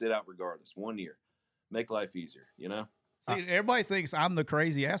have to sit out regardless. 1 year, make life easier. See, everybody thinks I'm the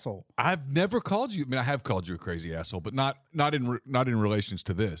crazy asshole. I've never called you. I mean, I have called you a crazy asshole, but not in relations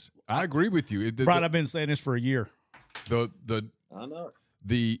to this. I agree with you, Brian. I've been saying this for a year. I know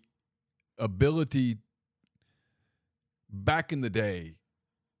the ability back in the day,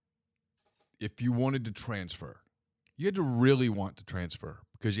 if you wanted to transfer, you had to really want to transfer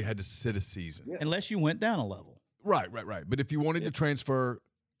because you had to sit a season. Yeah. Unless you went down a level. Right. But if you wanted to transfer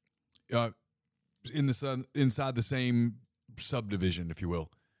inside the same subdivision, if you will,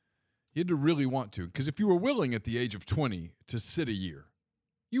 you had to really want to. Because if you were willing at the age of 20 to sit a year,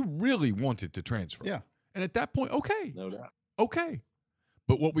 you really wanted to transfer. Yeah. And at that point, okay. No doubt. Okay.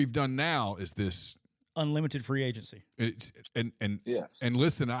 But what we've done now is this unlimited free agency. Yes. And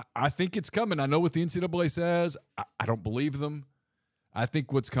listen, I think it's coming. I know what the NCAA says. I don't believe them. I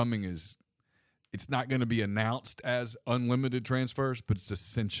think what's coming is it's not going to be announced as unlimited transfers, but it's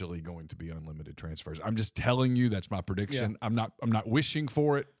essentially going to be unlimited transfers. I'm just telling you that's my prediction. Yeah. I'm not wishing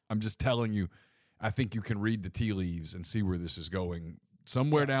for it. I'm just telling you I think you can read the tea leaves and see where this is going.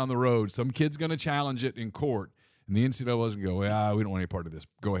 Somewhere down the road, some kid's going to challenge it in court, and the NCAA doesn't go, we don't want any part of this.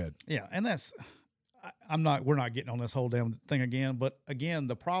 Go ahead. Yeah, and that's we're not getting on this whole damn thing again, but again,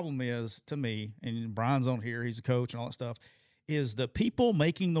 the problem is, to me, and Brian's on here, he's a coach and all that stuff, is the people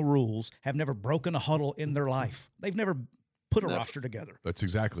making the rules have never broken a huddle in their life. They've never put a roster together. That's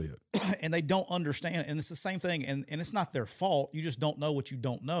exactly it. And they don't understand. And it's the same thing. And it's not their fault. You just don't know what you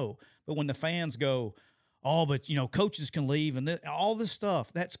don't know. But when the fans go, but, coaches can leave and all this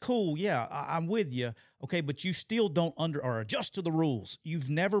stuff, that's cool. Yeah, I'm with you. Okay, but you still don't adjust to the rules. You've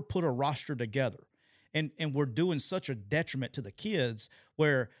never put a roster together. And we're doing such a detriment to the kids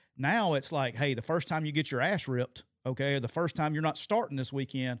where now it's like, hey, the first time you get your ass ripped, okay, the first time you're not starting this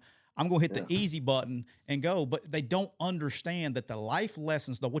weekend, I'm going to hit the easy button and go. But they don't understand that the life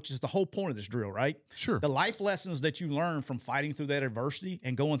lessons, which is the whole point of this drill, right? Sure. The life lessons that you learn from fighting through that adversity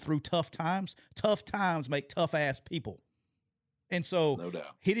and going through tough times make tough-ass people. And so no doubt,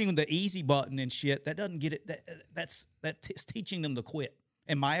 hitting the easy button and shit, that doesn't get it. That's teaching them to quit,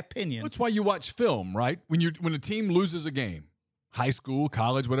 in my opinion. That's why you watch film, right? When a team loses a game, high school,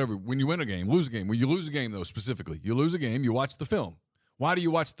 college, whatever, when you win a game, lose a game. When you lose a game, though, specifically, you lose a game, you watch the film. Why do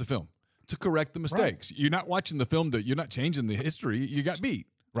you watch the film? To correct the mistakes. Right. You're not watching the film you're not changing the history. You got beat,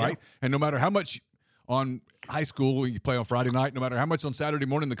 right? Yeah. And no matter how much on high school you play on Friday night, no matter how much on Saturday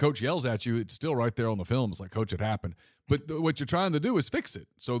morning the coach yells at you, it's still right there on the film. It's like, coach, it happened. But what you're trying to do is fix it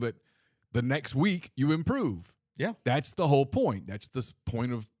so that the next week you improve. Yeah. That's the whole point. That's the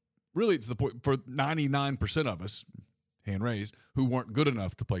point of – really it's the point for 99% of us, hand raised, who weren't good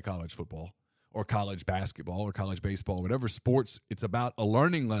enough to play college football or college basketball or college baseball, whatever sports. It's about a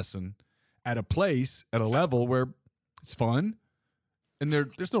learning lesson at a place, at a level where it's fun and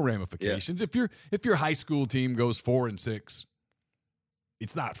there's no ramifications. Yeah. If your high school team goes 4-6,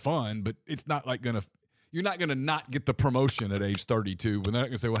 it's not fun, but it's not like you're not gonna not get the promotion at age 32 when they're not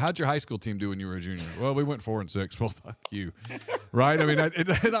gonna say, well, how'd your high school team do when you were a junior? Well, we went 4-6. Well, fuck you, right? I mean,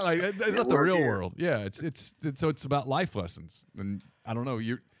 it's not like it's not the real world. Yeah, it's about life lessons, and I don't know.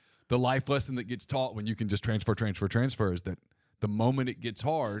 The life lesson that gets taught when you can just transfer is that the moment it gets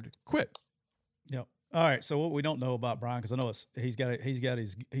hard, quit. Yep. All right. So what we don't know about Brian, because I know he's got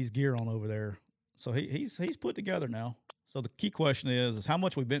his gear on over there, so he's put together now. So the key question is how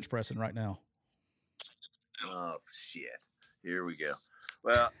much we bench pressing right now? Oh shit! Here we go.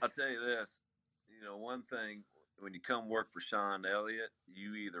 Well, I'll tell you this. One thing, when you come work for Sean Elliott,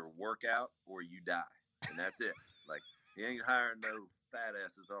 you either work out or you die, and that's it. Like, he ain't hiring no fat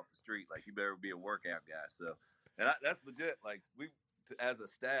asses off the street. Like, you better be a workout guy. So, and that's legit. Like, we, as a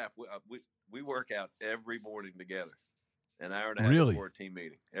staff, we work out every morning together, an hour and a half before a team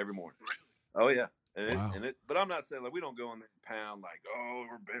meeting every morning. Oh yeah, wow. But I'm not saying like we don't go in there and pound like, oh,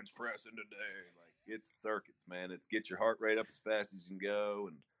 we're bench pressing today. Like, it's circuits, man. It's get your heart rate up as fast as you can go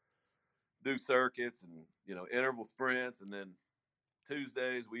and do circuits and interval sprints, and then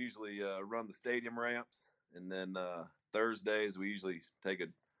Tuesdays we usually run the stadium ramps, and then Thursdays we usually take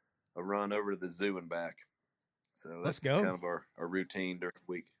a run over to the zoo and back. So that's kind of our routine during the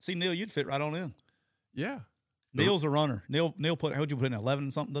week. See, Neil, you'd fit right on in. Yeah. Neil's a runner. Neil put, how'd you put in, 11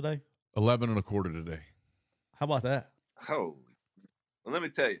 and something today? 11 and a quarter today. How about that? Holy. Well, let me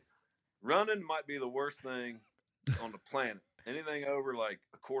tell you, running might be the worst thing on the planet. Anything over like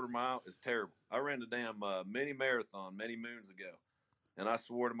a quarter mile is terrible. I ran the damn mini marathon many moons ago, and I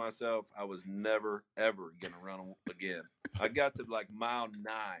swore to myself I was never, ever going to run again. I got to like mile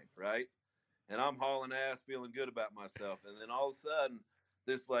 9, right? And I'm hauling ass, feeling good about myself. And then all of a sudden,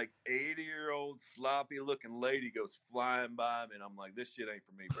 this like 80-year-old sloppy looking lady goes flying by me, and I'm like, this shit ain't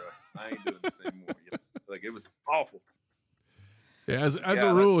for me, bro. I ain't doing this anymore. You know? Like, it was awful. Yeah, as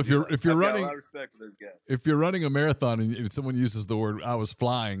a rule, if you're I've running, got a lot of respect for those guys. if you're running a marathon and if someone uses the word "I was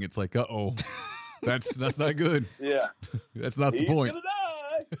flying," it's like, uh-oh, that's not good. Yeah, That's not the point. He's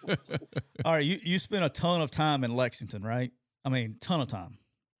gonna die. All right, you spent a ton of time in Lexington, right? I mean, ton of time.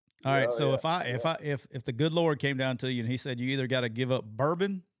 All right, so if the good Lord came down to you and he said you either got to give up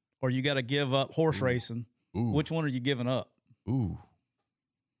bourbon or you got to give up horse racing, which one are you giving up? Ooh.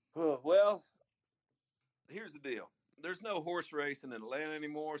 Well, here's the deal. There's no horse racing in Atlanta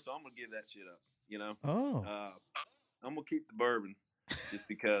anymore, so I'm gonna give that shit up. You know. Oh. I'm gonna keep the bourbon just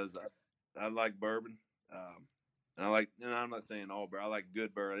because I like bourbon. And I like, and I'm not saying all bourbon. I like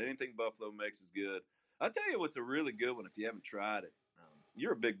good bourbon. Anything Buffalo makes is good. I'll tell you what's a really good one if you haven't tried it.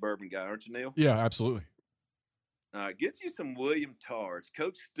 You're a big bourbon guy, aren't you, Neil? Yeah, absolutely. Get you some William Tarr. It's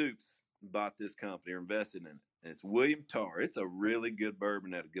Coach Stoops bought this company or invested in it. And it's William Tarr. It's a really good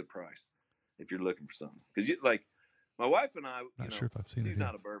bourbon at a good price if you're looking for something. Because you like my wife and I, Not sure if I've seen it. She's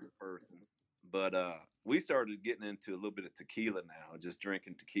not a bourbon person, but we started getting into a little bit of tequila now, just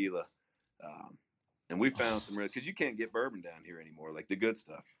drinking tequila. And we found some real, because you can't get bourbon down here anymore, like the good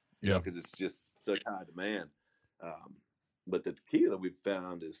stuff. Yeah. Because it's just such high demand. But the tequila we've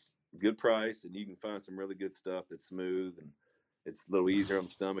found is good price, and you can find some really good stuff that's smooth and it's a little easier on the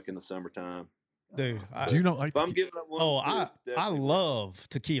stomach in the summertime. Dude, do you not like? I'm giving up one. I love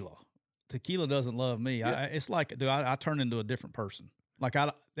tequila. Tequila doesn't love me. Yeah. It's like, dude, I turn into a different person. Like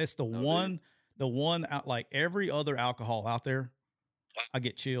that's the one out, like every other alcohol out there, I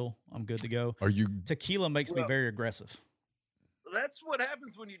get chill. I'm good to go. Tequila makes me very aggressive. That's what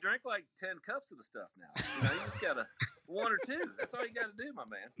happens when you drink like 10 cups of the stuff now. You know, you just got to one or two. That's all you got to do, my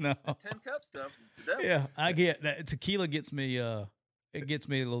man. No. That 10 cup stuff is the devil. Yeah, I get that. Tequila gets me, it gets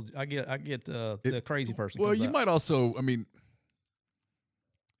me a little, I get the crazy person. Well, you might also, I mean,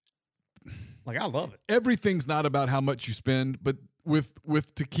 like, I love it. Everything's not about how much you spend, but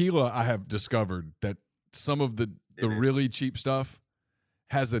with tequila, I have discovered that some of the really cheap stuff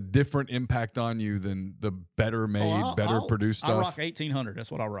has a different impact on you than the better made, better produced stuff. I rock 1800. That's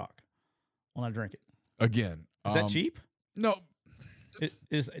what I rock when I drink it. Again, is that cheap? No.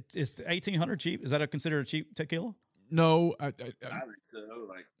 Is 1800 cheap? Is that considered a cheap tequila? No, I think so.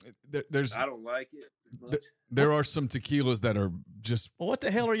 Like, there's I don't like it as much. There are some tequilas that are just. Well, what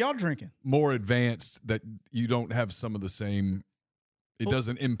the hell are y'all drinking? More advanced, that you don't have some of the same. It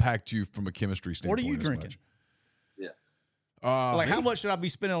doesn't impact you from a chemistry standpoint. What are you drinking? Much. Yes. Like, how much should I be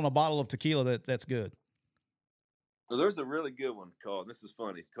spending on a bottle of tequila that's good? Well, there's a really good one called, this is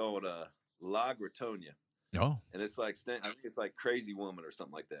funny, called La Gratonia. Oh. And it's like, I think it's like Crazy Woman or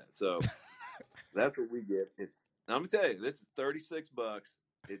something like that. So that's what we get. I'm going to tell you, this is $36.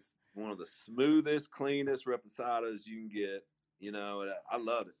 It's one of the smoothest, cleanest reposados you can get. You know, and I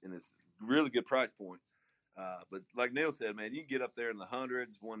love it. And it's a really good price point. But like Neil said, man, you can get up there in the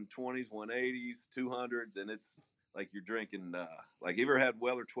hundreds, 120s, 180s, 200s, and it's like you're drinking, like, you ever had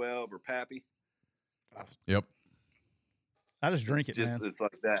Weller 12 or Pappy? Yep. I just drink it, man. It's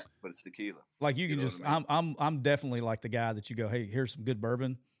like that, but it's tequila. Like, you can just, I mean? I'm definitely like the guy that you go, hey, here's some good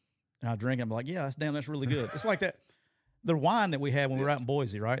bourbon, and I drink it. I'm like, yeah, that's really good. It's like that, the wine that we had when we were out in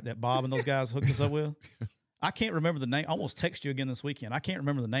Boise, right? That Bob and those guys hooked us up with. I can't remember the name. I almost text you again this weekend. I can't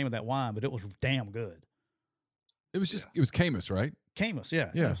remember the name of that wine, but it was damn good. It was just, it was Camus, right? Camus,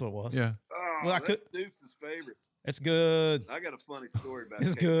 yeah. That's what it was. Yeah. Oh, well, that's Stoops' favorite. It's good. I got a funny story about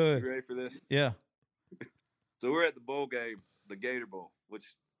It's Camus. good. You ready for this? Yeah. So we're at the bowl game, the Gator Bowl, which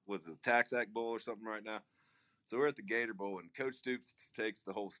was the Tax Act Bowl or something right now. So we're at the Gator Bowl, and Coach Stoops takes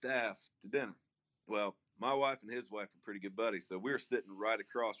the whole staff to dinner. Well, my wife and his wife are pretty good buddies, so we're sitting right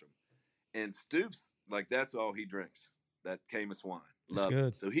across from him. And Stoops, like, that's all he drinks, that Camus wine. Loves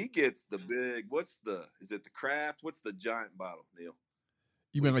it. So he gets the big, is it the Craft? What's the giant bottle, Neil?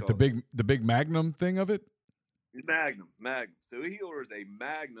 You mean like the big Magnum thing of it? Magnum. So he orders a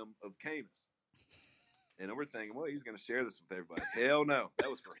Magnum of Camus. And we're thinking, well, he's going to share this with everybody. Hell no. That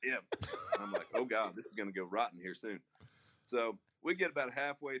was for him. And I'm like, oh, God, this is going to go rotten here soon. So we get about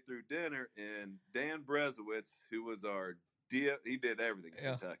halfway through dinner, and Dan Brezowitz, who was he did everything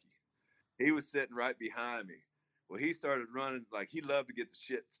in Kentucky. He was sitting right behind me. Well, he started running, like, he loved to get the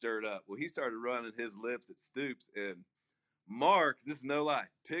shit stirred up. Well, he started running his lips at Stoops, and Mark, this is no lie,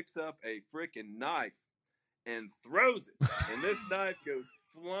 picks up a freaking knife and throws it. And this knife goes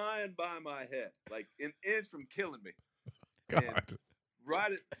flying by my head, like an inch from killing me. God. And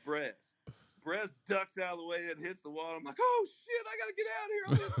right at Brez. Brez ducks out of the way and hits the wall. I'm like, oh, shit, I got to get out of here.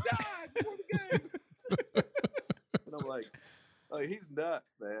 I'm going to die before the game. And I'm like, Oh, he's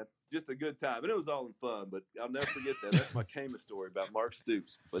nuts, man. Just a good time. And it was all in fun, but I'll never forget that. That's my Cayman story about Mark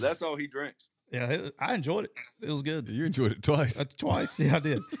Stoops. But that's all he drinks. Yeah, I enjoyed it. It was good. You enjoyed it twice. Twice, yeah, I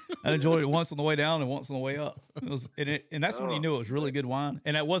did. I enjoyed it once on the way down and once on the way up. It was, and that's when you knew it was really good wine.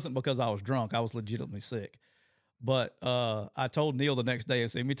 And that wasn't because I was drunk. I was legitimately sick. But I told Neil the next day, I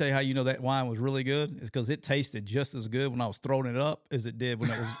said, let me tell you how you know that wine was really good. It's because it tasted just as good when I was throwing it up as it did when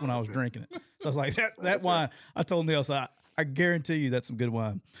I was drinking it. So I was like, that wine. Right. I told Neil, so I guarantee you that's some good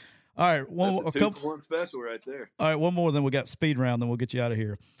wine. All right, that's a 2-for-1 special right there. All right, one more, then we got speed round, then we'll get you out of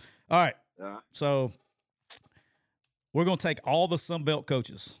here. All right. So we're going to take all the Sunbelt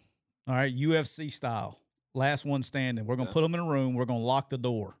coaches, all right, UFC style, last one standing. We're going to put them in a room. We're going to lock the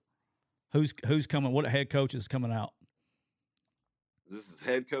door. Who's coming? What head coach is coming out? This is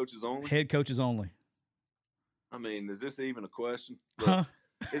head coaches only? Head coaches only. I mean, is this even a question? Look,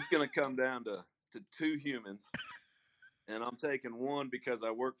 it's going to come down to 2 humans, and I'm taking one because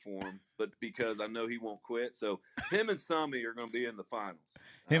I work for him, but because I know he won't quit. So him and Summy are going to be in the finals.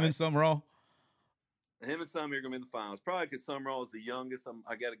 Him and Summerall? Him and Summy are going to be in the finals. Probably because Summerall is the youngest,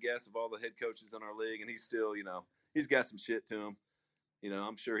 I got to guess, of all the head coaches in our league, and he's still, he's got some shit to him.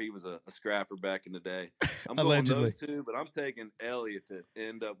 I'm sure he was a scrapper back in the day. I'm going Allegedly. those 2, but I'm taking Elliott to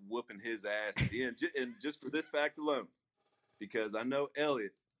end up whooping his ass at the end. And just for this fact alone, because I know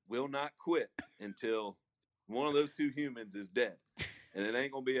Elliott will not quit until one of those 2 humans is dead. And it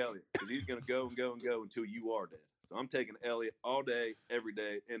ain't going to be Elliott because he's going to go and go and go until you are dead. So I'm taking Elliott all day, every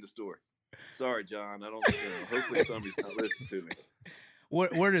day, end of story. Sorry, John. I don't hopefully somebody's not listening to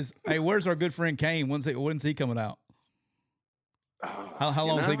me. Where's our good friend Kane? When's he coming out? How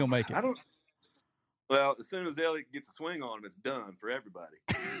long is he gonna make it? Well, as soon as Elliott gets a swing on him, it's done for everybody.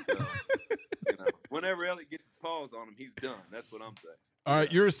 So, whenever Elliott gets his paws on him, he's done. That's what I'm saying. All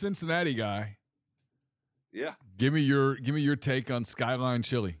right, you're a Cincinnati guy. Yeah. Give me your take on Skyline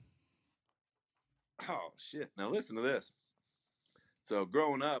Chili. Oh shit! Now listen to this. So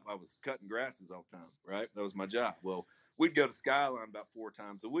growing up, I was cutting grasses all the time. Right, that was my job. Well, we'd go to Skyline about 4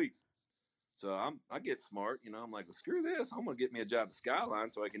 times a week. So I get smart, I'm like, well, screw this. I'm going to get me a job at Skyline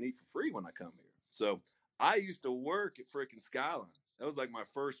so I can eat for free when I come here. So I used to work at freaking Skyline. That was like my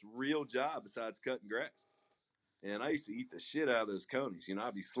first real job besides cutting grass. And I used to eat the shit out of those conies.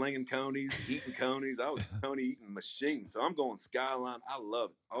 I'd be slinging conies, eating conies. I was a coney eating machine. So I'm going Skyline. I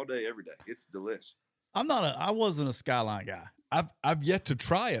love it all day, every day. It's delish. I wasn't a Skyline guy. I've yet to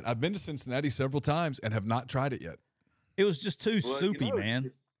try it. I've been to Cincinnati several times and have not tried it yet. It was just too soupy,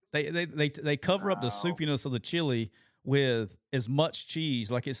 man. They cover up the soupiness of the chili with as much cheese.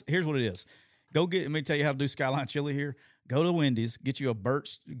 Like here's what it is. Let me tell you how to do Skyline chili here. Go to Wendy's, get you old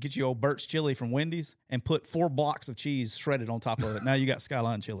Burt's chili from Wendy's, and put 4 blocks of cheese shredded on top of it. Now you got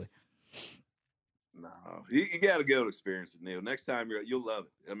Skyline chili. No, you got to go and experience it, Neil. Next time you'll love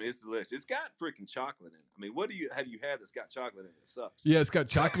it. I mean, it's delicious. It's got freaking chocolate in it. I mean, have you had that's got chocolate in it? It sucks. Yeah, it's got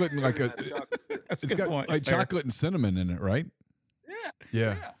chocolate and it's got like chocolate and cinnamon in it, right?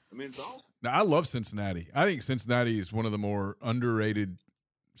 Yeah. I mean, it's awesome. Now, I love Cincinnati. I think Cincinnati is one of the more underrated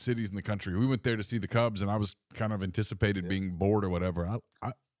cities in the country. We went there to see the Cubs, and I was kind of anticipated being bored or whatever.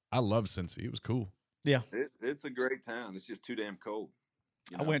 I love Cincy. It was cool. Yeah. It's a great town. It's just too damn cold.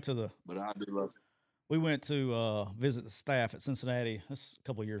 I went to but I do love it. We went to visit the staff at Cincinnati. This a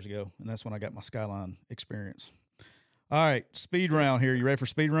couple of years ago, and that's when I got my Skyline experience. All right, speed round here. You ready for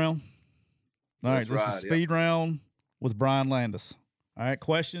speed round? All right, this is speed round with Brian Landis. All right,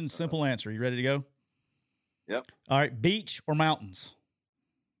 question, simple answer. You ready to go? Yep. All right, beach or mountains?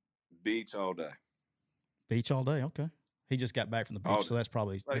 Beach all day. Beach all day, okay. He just got back from the beach, so that's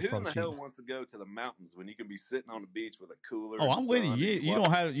probably who probably in the cheating. hell wants to go to the mountains when you can be sitting on the beach with a cooler? Oh, I'm with you. You don't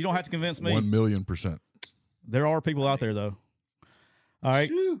have to convince me. 1,000,000%. There are people out there though. All right.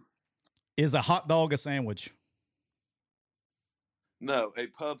 Shoo. Is a hot dog a sandwich? No, a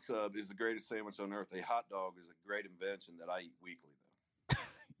pub sub is the greatest sandwich on earth. A hot dog is a great invention that I eat weekly though.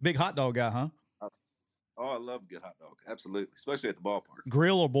 Big hot dog guy, huh? Oh, I love a good hot dog. Absolutely. Especially at the ballpark.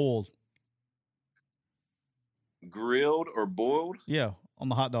 Grill or boiled? Grilled or boiled? Yeah, on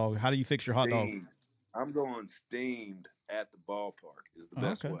the hot dog. How do you fix your hot dog? I'm going steamed at the ballpark is the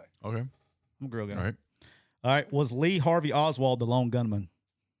best way. Okay. I'm a grill guy. All right. Was Lee Harvey Oswald the lone gunman?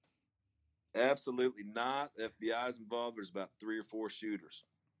 Absolutely not. FBI's involved. There's about 3 or 4 shooters.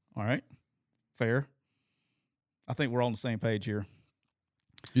 All right. Fair. I think we're on the same page here.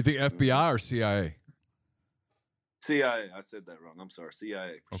 You think FBI or CIA? CIA. I said that wrong. I'm sorry.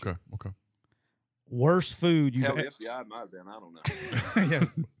 CIA. Okay. Worst food you've the FBI might have been. I don't know.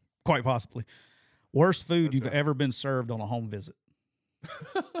 Yeah, quite possibly. Worst food you've ever been served on a home visit?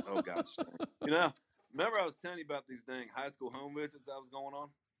 Oh gosh. remember I was telling you about these dang high school home visits I was going on?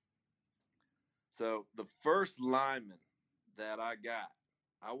 So the first lineman that I got,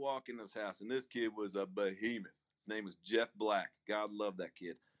 I walk in this house, and this kid was a behemoth. His name was Jeff Black. God love that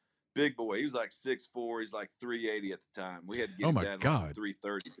kid. Big boy. He was like 6'4". He's like 380 at the time. We had to get him down to like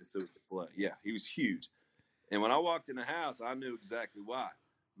 330 so he could play. Yeah, he was huge. And when I walked in the house, I knew exactly why.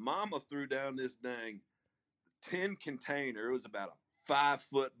 Mama threw down this dang 10 container. It was about a 5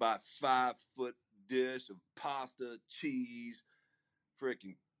 foot by 5 foot dish of pasta, cheese,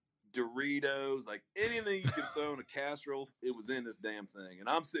 freaking Doritos, like anything you could throw in a casserole, it was in this damn thing. And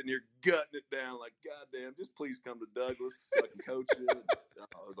I'm sitting here gutting it down like, God damn, just please come to Douglas so I can coach you. And,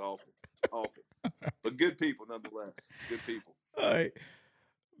 it was awful. Awful. But good people nonetheless. Good people. All right.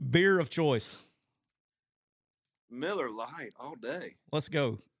 Beer of choice. Miller Lite all day. Let's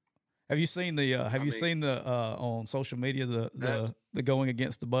go. Have you seen the on social media the going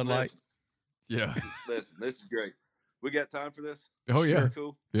against the Bud Light? Yeah. Listen, this is great. We got time for this? Oh, yeah. Sure,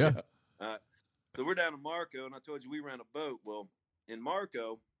 cool. Yeah. All right. So we're down in Marco, and I told you we ran a boat. Well, in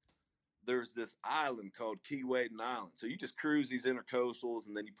Marco, there's this island called Keewaydin Island. So you just cruise these intercoastals,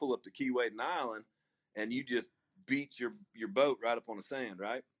 and then you pull up to Keewaydin Island, and you just beach your boat right up on the sand,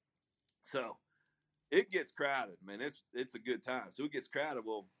 right? So it gets crowded, man. It's a good time. So it gets crowded.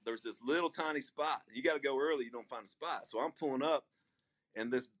 Well, there's this little tiny spot. You got to go early. You don't find a spot. So I'm pulling up,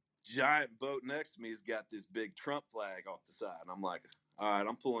 and this giant boat next to me has got this big Trump flag off the side. And I'm like, all right,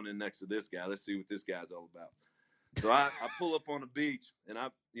 I'm pulling in next to this guy. Let's see what this guy's all about. So I pull up on the beach, and I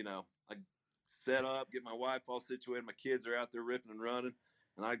set up, get my wife all situated. My kids are out there ripping and running.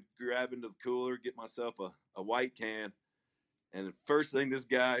 And I grab into the cooler, get myself a white can. And the first thing this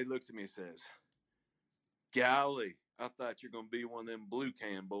guy looks at me and says, golly, I thought you're going to be one of them blue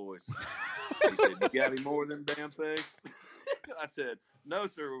can boys. He said, you got any more of them damn things? I said, no,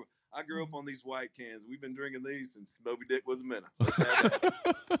 sir. I grew up on these white cans. We've been drinking these since Moby Dick was a minute. Let's have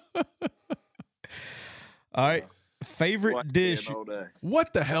that. All right. Favorite White dish. can all day.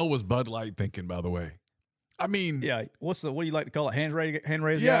 What the hell was Bud Light thinking, by the way? I mean, Yeah. What do you like to call it? Hand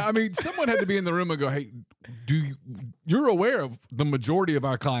raise yeah, guy? I mean, someone had to be in the room and go, hey, you're aware of the majority of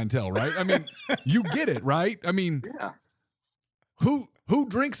our clientele, right? I mean, you get it, right? I mean, Yeah. who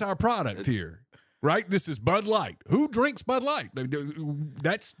drinks our product here, right? This is Bud Light. Who drinks Bud Light?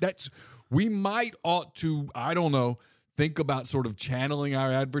 That's we might ought to, I don't know, think about sort of channeling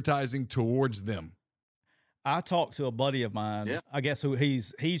our advertising towards them. I talked to a buddy of mine. Yeah. I guess who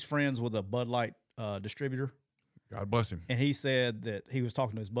he's friends with a Bud Light distributor. God bless him. And he said that he was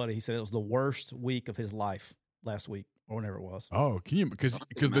talking to his buddy. He said it was the worst week of his life last week or whenever it was. Oh, can you, because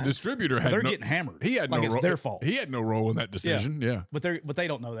the distributor had They're getting hammered. He had like no it's role. their fault. He had no role in that decision. Yeah. But they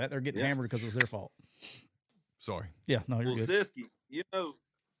don't know that. They're getting hammered because it was their fault. Sorry. Yeah, no, you're Well, good. Siskey,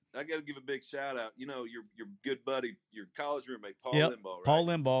 I got to give a big shout out. Your good buddy, your college roommate, Paul Yep. Limbaugh, right? Paul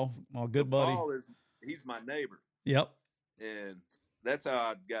Limbaugh, my good buddy. He's my neighbor. Yep. And that's how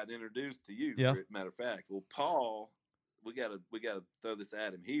I got introduced to you. Yeah. Matter of fact, well, Paul, we gotta throw this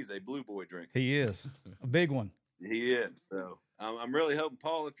at him. He's a blue boy drinker. He is a big one. He is. So I'm really hoping,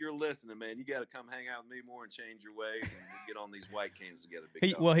 Paul, if you're listening, man, you got to come hang out with me more and change your ways and we'll get on these white cans together.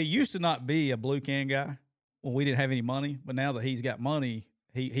 Big dog. He used to not be a blue can guy when we didn't have any money, but now that he's got money,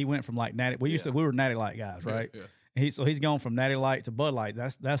 he went from like Natty. We were Natty Light guys, right? Yeah. So he's gone from Natty Light to Bud Light.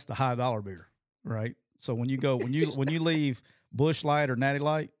 That's the high dollar beer, right? So when you leave Busch Light or Natty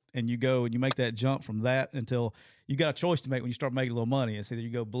Light and you go and you make that jump from that until you got a choice to make when you start making a little money. It's either you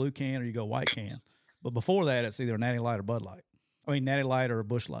go blue can or you go white can. But before that, it's either a Natty Light or Bud Light. I mean, Natty Light or a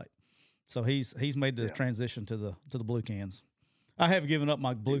Busch Light. So he's made the transition to the blue cans. I have given up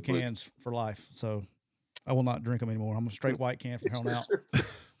my blue cans for life, so I will not drink them anymore. I'm a straight white can from here on out. All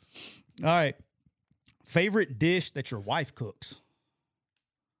right. Favorite dish that your wife cooks?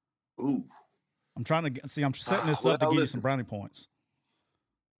 Ooh. I'm trying to see. I'm setting this up to give you some brownie points.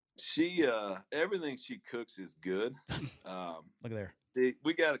 She everything she cooks is good. Look at there.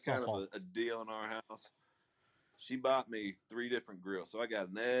 We got a kind of a deal in our house. She bought me 3 different grills. So I got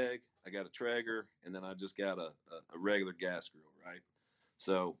an egg, I got a Traeger, and then I just got a regular gas grill, right?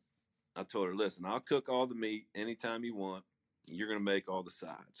 So I told her, listen, I'll cook all the meat anytime you want. You're going to make all the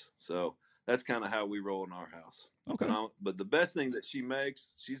sides. So that's kind of how we roll in our house. Okay. But the best thing that she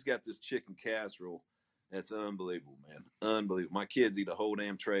makes, she's got this chicken casserole. That's unbelievable, man. Unbelievable. My kids eat a whole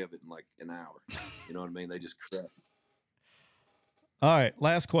damn tray of it in like an hour. You know what I mean? They just crap. All right.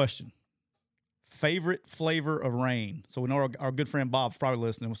 Last question. Favorite flavor of rain. So we know our good friend Bob's probably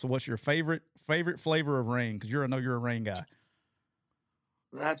listening. So what's your favorite flavor of rain? Because I know you're a rain guy.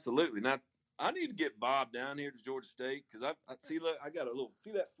 Absolutely. I need to get Bob down here to Georgia State because I see. Look, I got a little.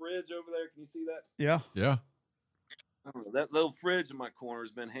 See that fridge over there? Can you see that? Yeah. Yeah. I don't know, that little fridge in my corner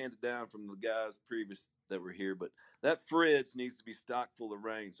has been handed down from the guys previous that were here, but that fridge needs to be stocked full of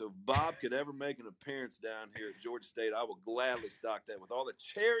rain. So if Bob could ever make an appearance down here at Georgia State, I will gladly stock that with all the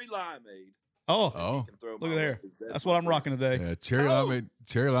cherry limeade. Oh, He can throw look at there. ways. That's what I'm rocking today. yeah. Cherry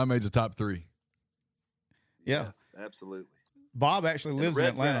limeade's a top 3. Yeah. Yes, absolutely. Bob actually lives in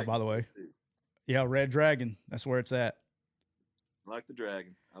Red Atlanta, Dragon, by the way. too. Yeah, Red Dragon. That's where it's at. I like the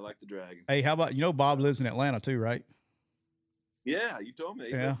dragon. Hey, how about, Bob lives in Atlanta too, right? Yeah, you told me.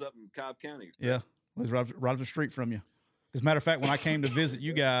 He lives up in Cobb County. Yeah. Lives right up the street from you. As a matter of fact, when I came to visit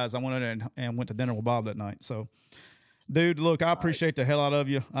you guys, I went in there and went to dinner with Bob that night. So, dude, look, I appreciate the hell out of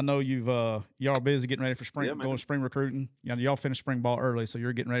you. I know y'all are busy getting ready for spring, going to spring recruiting. Y'all finished spring ball early, so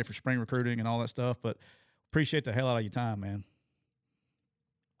you're getting ready for spring recruiting and all that stuff. But appreciate the hell out of your time, man.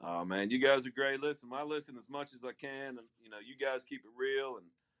 Oh man, you guys are great. Listen, I listen as much as I can, and you guys keep it real, and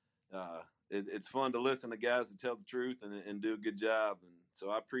it's fun to listen to guys that tell the truth and do a good job. And so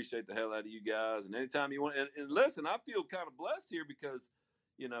I appreciate the hell out of you guys. And anytime you want, and listen, I feel kind of blessed here because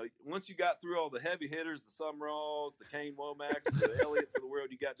once you got through all the heavy hitters, the Sumralls, the Kane Womacs, the Elliots of the world,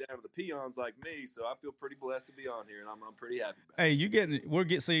 you got down to the peons like me. So I feel pretty blessed to be on here, and I'm pretty happy about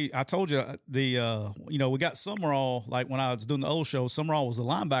it. See, I told you we got Sumrall, like when I was doing the old show, Sumrall was the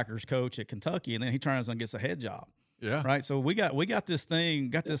linebackers coach at Kentucky, and then he turns and gets a head job. Yeah. Right. So we got this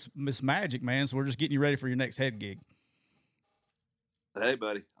thing, this magic, man. So we're just getting you ready for your next head gig. Hey,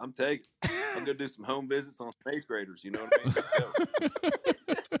 buddy, I'm taking. I'm gonna do some home visits on 8th graders. You know what I mean? Let's go.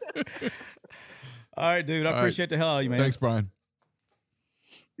 All right, dude. I appreciate the hell out of you, man. Thanks, Brian.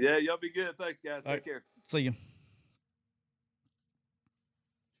 Yeah, y'all be good. Thanks, guys. Take care. See you.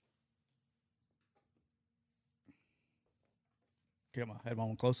 Okay, I had my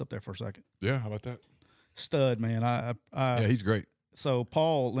own close up there for a second. Yeah, how about that? Stud, man. Yeah, he's great. So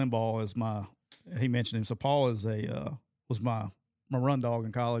Paul Limbaugh is he mentioned him. So Paul is was my run dog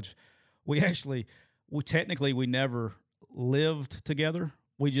in college. We technically never lived together.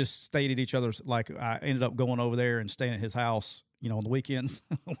 We just stayed at each other's. Like I ended up going over there and staying at his house, on the weekends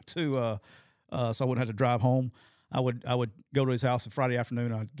so I wouldn't have to drive home. I would go to his house on Friday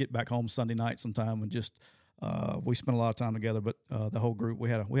afternoon. I'd get back home Sunday night sometime and just we spent a lot of time together. But the whole group, we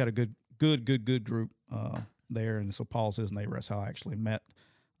had a good group there. And so Paul's his neighbor. That's how I actually met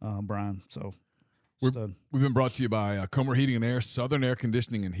Brian. So. We've been brought to you by Comer Heating and Air, Southern Air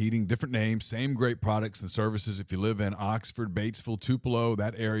Conditioning and Heating. Different names, same great products and services. If you live in Oxford, Batesville, Tupelo,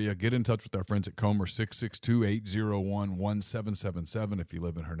 that area, get in touch with our friends at Comer, 662-801-1777. If you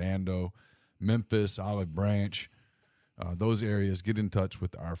live in Hernando, Memphis, Olive Branch, those areas, get in touch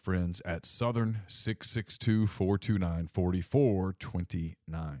with our friends at Southern, 662-429-4429.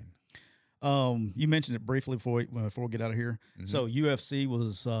 You mentioned it briefly before we get out of here. Mm-hmm. So UFC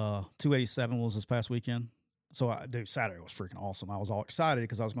was 287 was this past weekend. So Saturday was freaking awesome. I was all excited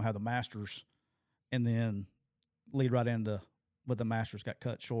because I was going to have the Masters, and then lead right into, but the Masters got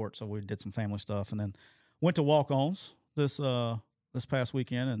cut short. So we did some family stuff, and then went to walk-ons this past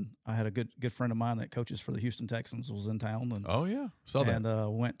weekend. And I had a good friend of mine that coaches for the Houston Texans was in town. And oh yeah, saw that.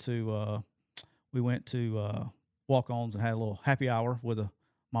 And we went to walk-ons and had a little happy hour with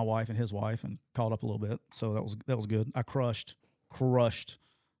my wife and his wife, and caught up a little bit. So that was good. I crushed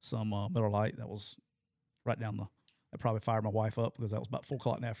some Miller Lite. That was right down I probably fired my wife up because that was about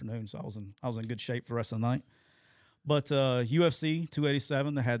 4:00 in the afternoon. So I was in good shape for the rest of the night. But UFC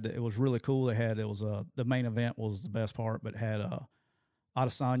 287, it was really cool. The main event was the best part, but it had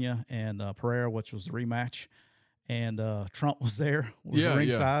Adesanya and Pereira, which was the rematch. And Trump was there.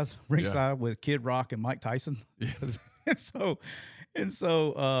 Ringside with Kid Rock and Mike Tyson. Yeah. And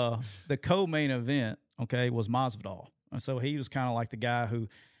so the co-main event, was Masvidal. And so he was kind of like the guy who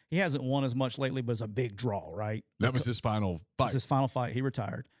he hasn't won as much lately, but it's a big draw, right? That was his final fight. It was his final fight. He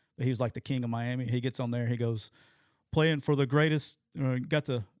retired, but he was like the king of Miami. He gets on there. He goes, playing for the greatest, got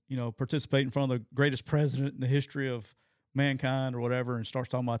to, participate in front of the greatest president in the history of mankind or whatever, and starts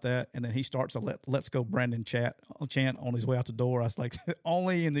talking about that. And then he starts a let's go Brandon chant on his way out the door. I was like,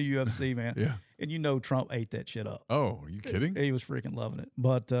 only in the UFC, man. Yeah. And Trump ate that shit up. Oh, are you kidding? He was freaking loving it.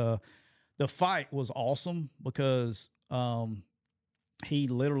 But the fight was awesome because he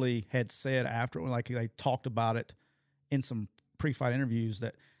literally had said after, like they talked about it in some pre-fight interviews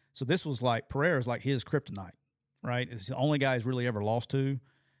so this was like Pereira's like his kryptonite, right? It's the only guy he's really ever lost to.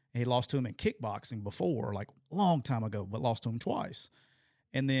 And he lost to him in kickboxing before, like a long time ago, but lost to him twice.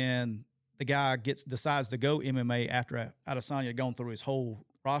 And then the guy decides to go MMA after Adesanya had gone through his whole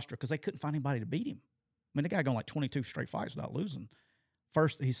roster because they couldn't find anybody to beat him. I mean, the guy gone like 22 straight fights without losing.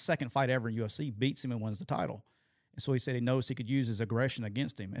 his second fight ever in UFC, beats him and wins the title. And so he said he knows he could use his aggression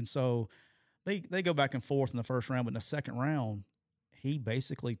against him. And so they go back and forth in the first round, but in the second round, he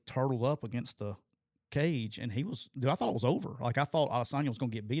basically turtled up against the cage, and I thought it was over. Like, I thought Adesanya was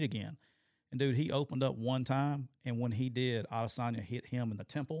going to get beat again. And, dude, he opened up one time, and when he did, Adesanya hit him in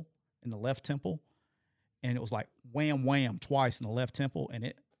the left temple, and it was like wham, wham twice in the left temple, and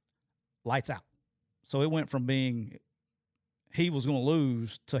it lights out. So it went from being he was going to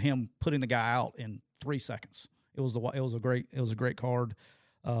lose to him putting the guy out in 3 seconds. It was a great card.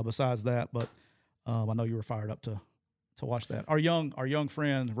 Besides that, but I know you were fired up to watch that. Our young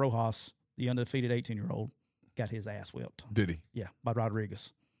friend Rojas, the undefeated 18-year-old, got his ass whipped. Did he? Yeah, by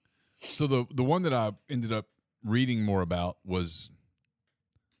Rodriguez. So the one that I ended up reading more about was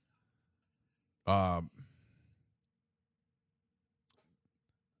okay,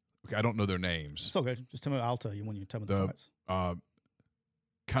 I don't know their names. It's okay. Just tell me. I'll tell you when you tell me the fights.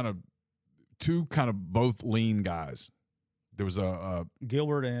 Kind of two both lean guys. There was a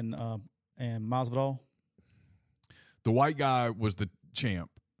Gilbert and Masvidal. The white guy was the champ,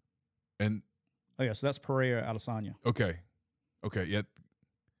 and so that's Pereira Adesanya. Okay, yeah,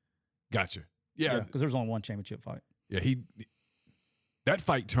 gotcha. Yeah, because there's only one championship fight. Yeah, that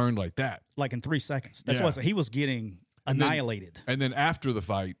fight turned like that, like in 3 seconds. That's why he was getting annihilated. And then after the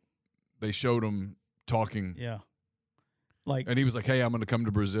fight, they showed him talking. Yeah, and he was like, "Hey, I'm going to come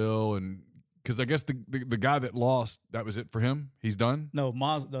to Brazil," and because I guess the guy that lost, that was it for him. He's done. No,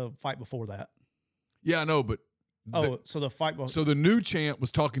 the fight before that. Yeah, I know, but so the fight. So the new champ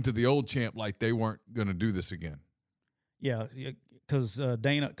was talking to the old champ like they weren't going to do this again. Yeah, because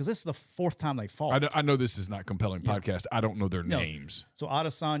because this is the fourth time they fought. I know this is not compelling podcast. I don't know their names. So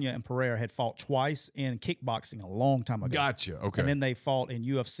Adesanya and Pereira had fought twice in kickboxing a long time ago. Gotcha. Okay. And then they fought in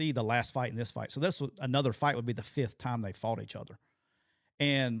UFC, the last fight in this fight. So another fight would be the fifth time they fought each other.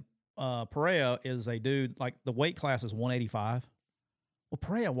 And Pereira is a dude, like the weight class is 185. Well,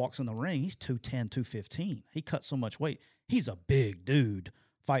 Pereira walks in the ring. He's 210, 215. He cut so much weight. He's a big dude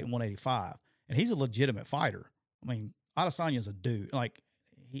fighting 185. And he's a legitimate fighter. I mean, Adesanya's a dude. Like,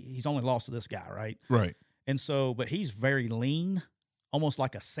 he's only lost to this guy, right? Right. And so, but he's very lean, almost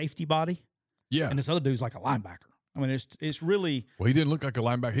like a safety body. Yeah. And this other dude's like a linebacker. I mean, it's really. Well, he didn't look like a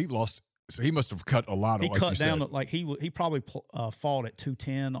linebacker. He lost. So he must have cut a lot of. He cut down. Like he probably fought at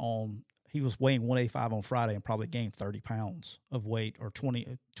 210 on. He was weighing 185 on Friday and probably gained 30 pounds of weight or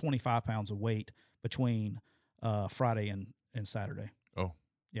 25 pounds of weight between Friday and Saturday. Oh.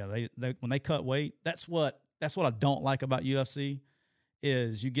 Yeah, they when they cut weight, that's what I don't like about UFC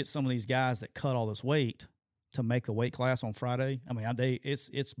is you get some of these guys that cut all this weight to make the weight class on Friday. I mean,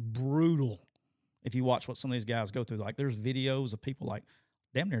 it's brutal if you watch what some of these guys go through. Like, there's videos of people like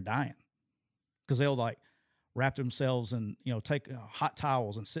damn near dying because they'll like wrap themselves in, take hot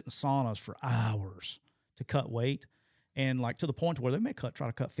towels and sit in saunas for hours to cut weight, and like to the point where they may try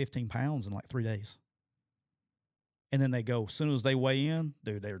to cut 15 pounds in like 3 days. And then they go, as soon as they weigh in,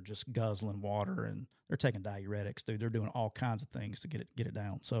 dude, they're just guzzling water and they're taking diuretics, dude. They're doing all kinds of things to get it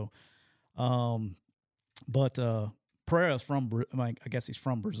down. So, but Pereira's from, I guess he's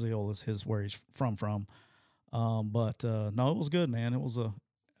from Brazil is where he's from. But no, it was good, man. It was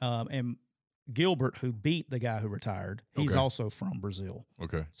and Gilbert, who beat the guy who retired, he's also from Brazil.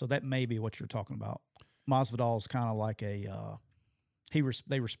 Okay. So that may be what you're talking about. Masvidal's kind of like they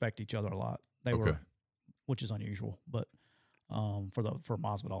respect each other a lot. They were. Which is unusual, but for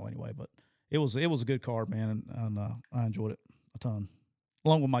Masvidal anyway. But it was a good card, man, and I enjoyed it a ton.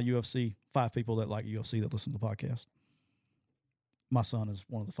 Along with my UFC 5 people that like UFC that listen to the podcast. My son is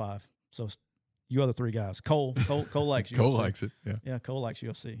one of the 5. So you other 3 guys. Cole likes UFC. Cole likes it. Yeah, Cole likes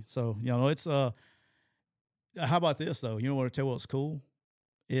UFC. So it's how about this though? You know what I tell you what's cool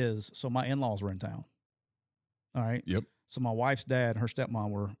is so my in-laws were in town. All right. Yep. So my wife's dad and her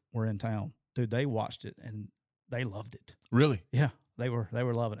stepmom were in town. Dude, they watched it and they loved it. Really? Yeah, they were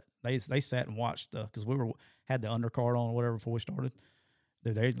loving it. They sat and watched because we had the undercard on or whatever before we started.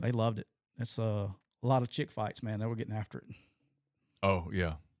 Dude, they loved it. It's a lot of chick fights, man. They were getting after it. Oh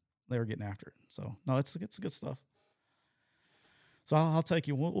yeah, they were getting after it. So no, it's good stuff. So I'll take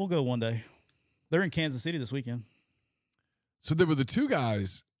you. We'll go one day. They're in Kansas City this weekend. So there were the 2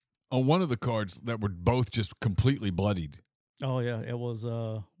 guys on one of the cards that were both just completely bloodied. Oh yeah, it was.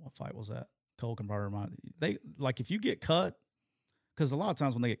 What fight was that? Cole can probably remind they like if you get cut, because a lot of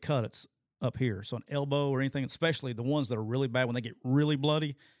times when they get cut, it's up here. So an elbow or anything, especially the ones that are really bad when they get really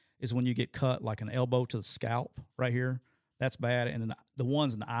bloody, is when you get cut like an elbow to the scalp right here. That's bad. And then the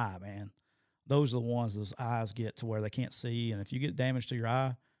ones in the eye, man, those are the ones those eyes get to where they can't see. And if you get damage to your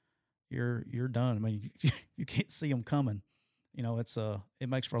eye, you're done. I mean, if you can't see them coming, You know, it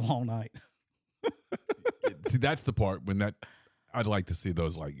makes for a long night. See, that's the part when that I'd like to see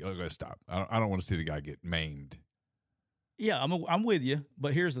those. Like, let's stop. I don't want to see the guy get maimed. Yeah, I'm with you.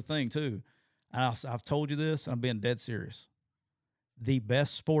 But here's the thing too. I've told you this, and I'm being dead serious. The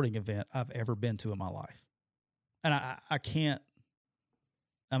best sporting event I've ever been to in my life, and I can't.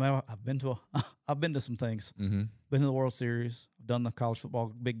 I mean, I've been to some things. Mm-hmm. Been to the World Series. I've done the college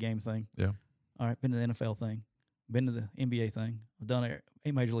football big game thing. Yeah. All right. Been to the NFL thing. Been to the NBA thing. I've done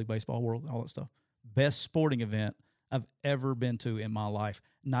a Major League Baseball world, all that stuff. Best sporting event I've ever been to in my life.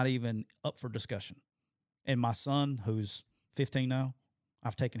 Not even up for discussion. And my son, who's 15 now,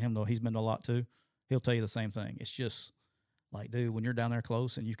 I've taken him to. He's been to a lot too. He'll tell you the same thing. It's just like, dude, when you're down there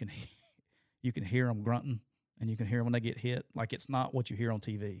close and you can hear them grunting. And you can hear when they get hit. Like, it's not what you hear on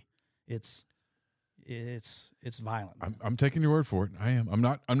TV. It's violent. I'm taking your word for it. I am.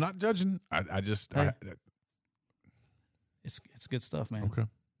 I'm not judging. I just. Hey, it's good stuff, man. Okay.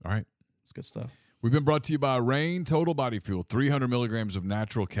 All right. It's good stuff. We've been brought to you by Rain Total Body Fuel. 300 milligrams of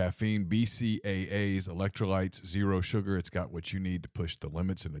natural caffeine, BCAAs, electrolytes, zero sugar. It's got what you need to push the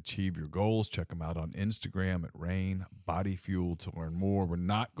limits and achieve your goals. Check them out on Instagram at Rain Body Fuel to learn more. We're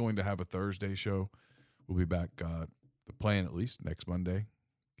not going to have a Thursday show. We'll be back, the plan at least next Monday.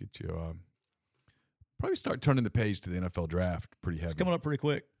 Get you probably start turning the page to the NFL draft pretty heavy. It's coming up pretty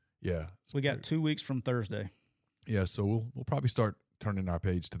quick. Yeah, we got 2 weeks from Thursday. Yeah, so we'll probably start turning our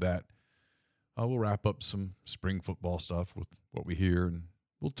page to that. We'll wrap up some spring football stuff with what we hear, and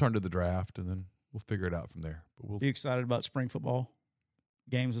we'll turn to the draft, and then we'll figure it out from there. But Are you excited about spring football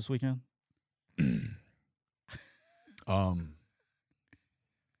games this weekend?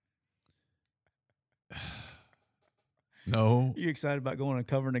 No. Are you excited about going and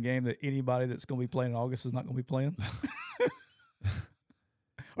covering a game that anybody that's going to be playing in August is not going to be playing?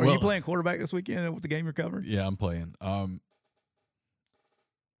 Are you playing quarterback this weekend with the game you're covering? Yeah, I'm playing. Well,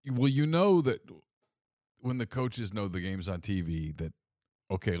 you know that when the coaches know the game's on TV, that,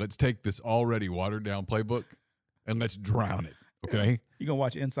 okay, let's take this already watered-down playbook and let's drown it, okay? You're going to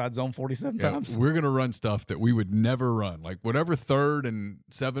watch Inside Zone 47 times? We're going to run stuff that we would never run. Like whatever 3rd and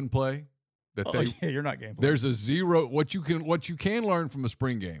 7 play. You're not game. There's a zero. What you can learn from a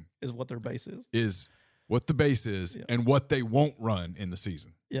spring game is what their base is what the base is, yeah, and what they won't run in the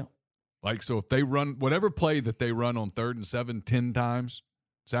season. Yeah. Like, so if they run whatever play that they run on 3rd and 7 10 times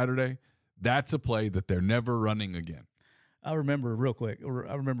Saturday, that's a play that they're never running again. I remember real quick.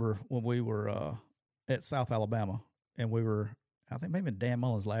 I remember when we were at South Alabama, and we were, I think maybe Dan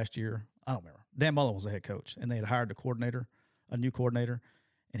Mullen's last year. I don't remember. Dan Mullen was the head coach, and they had hired a new coordinator.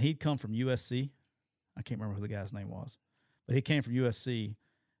 And he'd come from USC. I can't remember who the guy's name was. But he came from USC.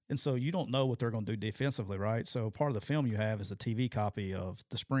 And so you don't know what they're going to do defensively, right? So part of the film you have is a TV copy of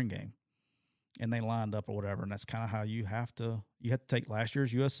the spring game. And they lined up or whatever. And that's kind of how you have to take last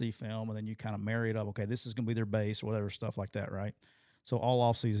year's USC film, and then you kind of marry it up. Okay, this is going to be their base or whatever, stuff like that, right? So all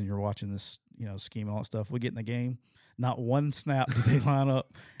offseason you're watching this, scheme and all that stuff. We get in the game. Not one snap did they line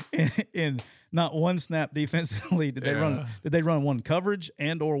up, and not one snap defensively did they run. Did they run one coverage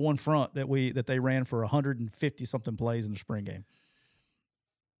and or one front that they ran for 150 something plays in the spring game?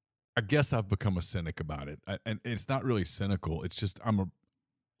 I guess I've become a cynic about it, and it's not really cynical. It's just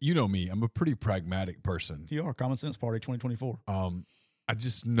you know me, I'm a pretty pragmatic person. You are. Common Sense Party 2024. I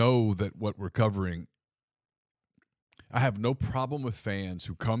just know that what we're covering. I have no problem with fans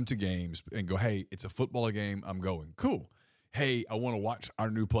who come to games and go, hey, it's a football game, I'm going. Cool. Hey, I want to watch our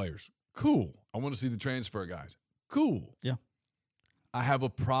new players. Cool. I want to see the transfer guys. Cool. Yeah. I have a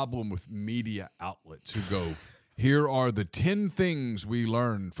problem with media outlets who go, here are the 10 things we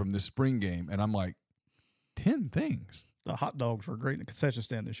learned from this spring game. And I'm like, 10 things? The hot dogs were great in the concession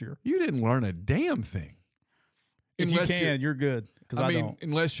stand this year. You didn't learn a damn thing. If you can, you're good. Because I mean,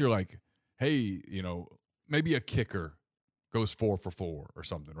 unless you're like, hey, maybe a kicker goes 4 for 4 or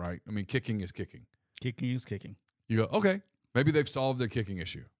something, right? I mean, kicking is kicking. Kicking is kicking. You go, okay, maybe they've solved their kicking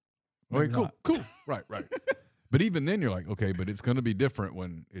issue. Okay, cool. Right. But even then you're like, okay, but it's going to be different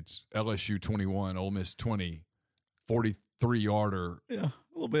when it's LSU 21, Ole Miss 20, 43-yarder. Yeah, a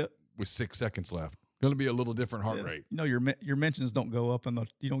little bit. With 6 seconds left. Going to be a little different heart rate. Your mentions don't go up, and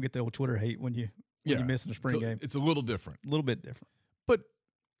you don't get the old Twitter hate when you miss in a spring game. It's a little different. A little bit different. But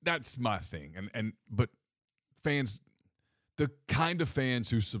that's my thing. But fans, the kind of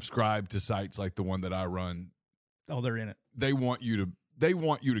fans who subscribe to sites like the one that I run, they're in it. They want you to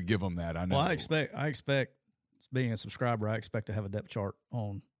give them that. I know. Well, I expect being a subscriber, I expect to have a depth chart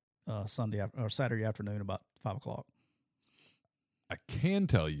on Sunday or Saturday afternoon about 5:00. I can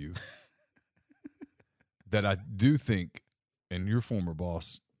tell you that I do think, and your former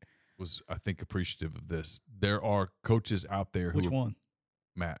boss was I think appreciative of this. There are coaches out there who Which one?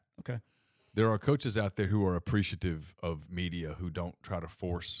 Matt. Okay. There are coaches out there who are appreciative of media who don't try to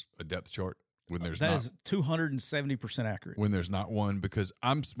force a depth chart when there's That not. is 270% accurate. When there's not one, because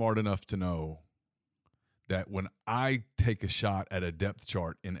I'm smart enough to know that when I take a shot at a depth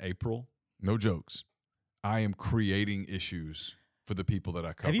chart in April, no jokes, I am creating issues for the people that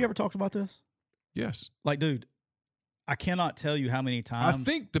I cover. Have you ever talked about this? Yes. Like, dude, I cannot tell you how many times. I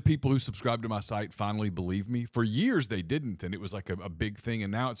think the people who subscribe to my site finally believe me. For years they didn't, and it was like a big thing,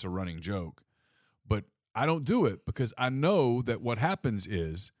 and now it's a running joke. But I don't do it because I know that what happens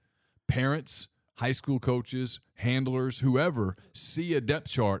is parents, high school coaches, handlers, whoever, see a depth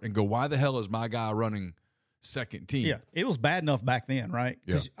chart and go, why the hell is my guy running second team? Yeah, it was bad enough back then, right?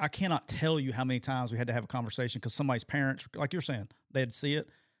 Because I cannot tell you how many times we had to have a conversation because somebody's parents, like you're saying, they'd see it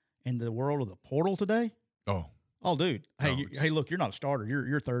in the world of the portal today. Oh, dude. Hey, No, hey, look, you're not a starter.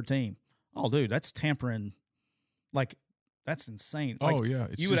 You're third team. Oh, dude, that's tampering. Like, that's insane. Like, oh, yeah.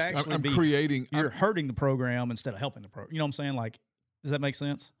 It's you would just, actually I'm be creating. You're hurting the program instead of helping the program. You know what I'm saying? Like, does that make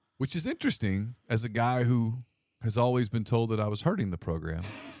sense? Which is interesting as a guy who has always been told that I was hurting the program.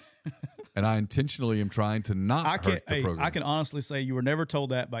 And I intentionally am trying to not hurt the program. I can honestly say you were never told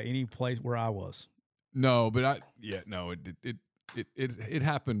that by any place where I was. No, but it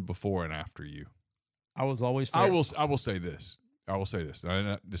happened before and after you. I was always fair. I will say this.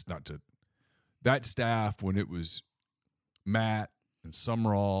 Just not to that staff when it was Matt and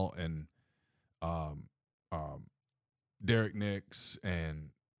Summerall and Derek Nix and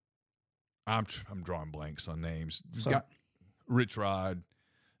I'm drawing blanks on names. Rich Rod,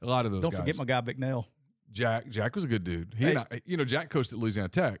 a lot of those guys. Don't forget my guy Bicknell. Jack was a good dude. He and I, Jack coached at Louisiana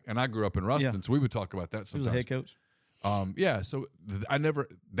Tech, and I grew up in Ruston, so we would talk about that sometimes. He was a head coach. Yeah, so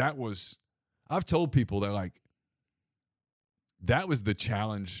I've told people that, like, that was the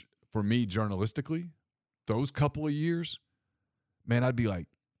challenge for me journalistically. Those couple of years, man, I'd be like,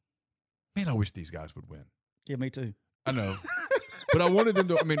 man, I wish these guys would win. Yeah, me too. I know. But I wanted them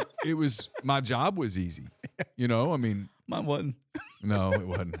to, it was, my job was easy. Mine wasn't. No, it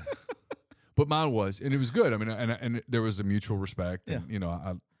wasn't. But mine was, and it was good. And there was a mutual respect. And,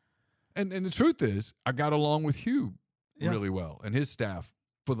 and the truth is, I got along with Hugh really well and his staff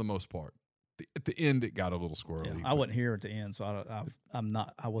for the most part. At the end, it got a little squirrely. I wasn't here at the end, so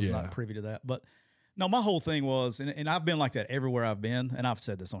I was not privy to that. But no, my whole thing was, and I've been like that everywhere I've been, and I've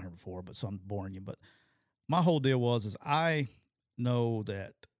said this on here before, but so I'm boring you. But my whole deal is I know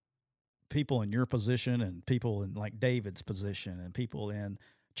that people in your position and people in like David's position and people in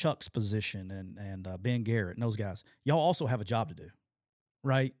Chuck's position and Ben Garrett and those guys, y'all also have a job to do,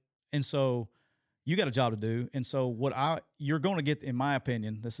 right? And so you got a job to do. And so you're going to get, in my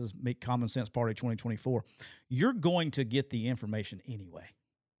opinion, this is Make Common Sense Party 2024, you're going to get the information anyway,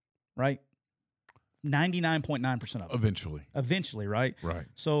 right? 99.9% of it. Eventually, right? Right.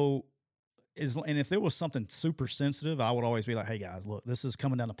 So, and if there was something super sensitive, I would always be like, hey, guys, look, this is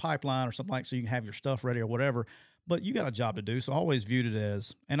coming down the pipeline or something like so you can have your stuff ready or whatever. But you got a job to do. So I always viewed it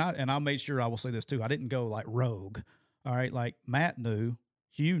as, and I made sure I will say this too, I didn't go like rogue. All right, like Matt knew,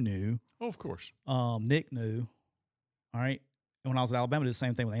 Hugh knew. Oh, of course. Nick knew. All right. And when I was at Alabama, I did the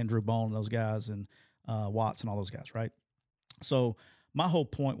same thing with Andrew Bone and those guys and Watts and all those guys, right? So my whole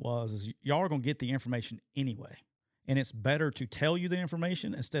point is y'all are going to get the information anyway. And it's better to tell you the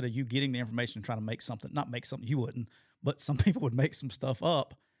information instead of you getting the information and trying to not make something you wouldn't, but some people would make some stuff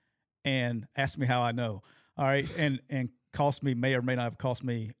up and ask me how I know. All right. And may or may not have cost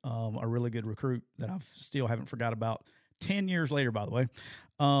me a really good recruit that I still haven't forgot about 10 years later, by the way,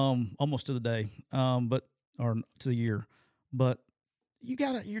 almost to the day, or to the year. But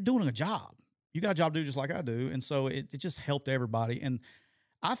you're doing a job. You got a job to do just like I do. And so it just helped everybody. And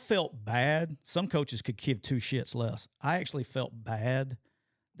I felt bad. Some coaches could give two shits less. I actually felt bad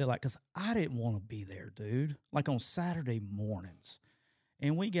that because I didn't want to be there, dude. Like on Saturday mornings.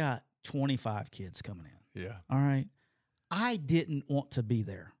 And we got 25 kids coming in. Yeah. All right. I didn't want to be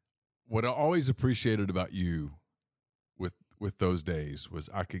there. What I always appreciated about you with those days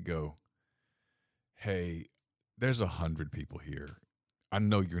was I could go, hey, there's 100 people here. I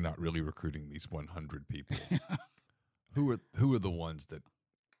know you're not really recruiting these 100 people. Who are the ones that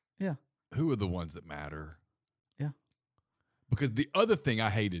who are the ones that matter? Yeah. Because the other thing I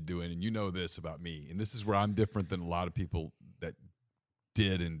hated doing, and you know this about me, and this is where I'm different than a lot of people that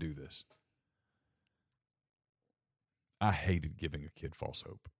did and do this. I hated giving a kid false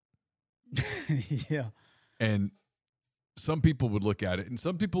hope. Yeah. And some people would look at it, and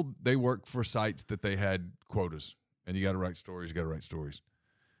some people, they work for sites that they had quotas, and you got to write stories,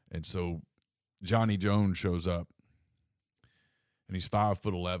 And so Johnny Jones shows up, and he's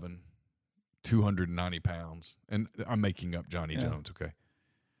 5'11", 290 pounds. And I'm making up Johnny Jones, okay?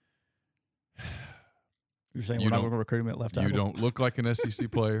 You're saying we're not going to recruit him at left tackle? You don't look like an SEC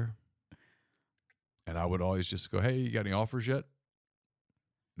player. And I would always just go, hey, you got any offers yet?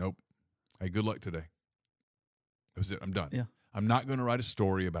 Nope. Hey, good luck today. That was it. I'm done. Yeah. I'm not going to write a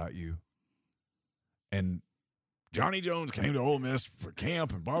story about you. And Johnny Jones came to Ole Miss for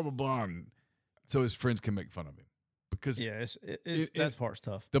camp and blah, blah, blah. And so his friends can make fun of him. Because that part's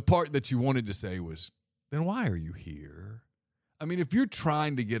tough. The part that you wanted to say was, then why are you here? I mean, if you're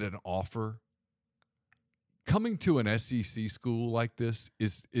trying to get an offer, coming to an SEC school like this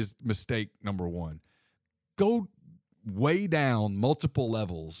is mistake number one. Go way down multiple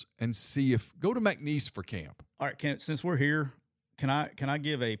levels and go to McNeese for camp. All right, since we're here, can I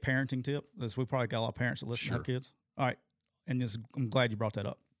give a parenting tip? Because we probably got a lot of parents that listen to have kids. All right, and I'm glad you brought that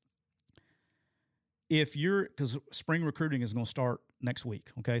up. Because spring recruiting is going to start next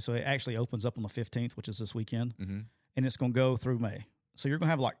week, okay? So it actually opens up on the 15th, which is this weekend, and it's going to go through May. So you're going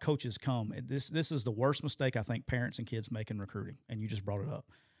to have like coaches come. This is the worst mistake I think parents and kids make in recruiting, and you just brought it up.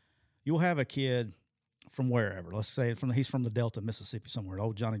 You'll have a kid from wherever. Let's say he's from the Delta, Mississippi somewhere,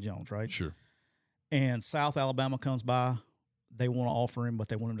 old Johnny Jones, right? Sure. And South Alabama comes by. They want to offer him, but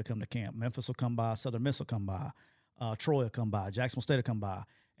they want him to come to camp. Memphis will come by. Southern Miss will come by. Troy will come by. Jacksonville State will come by.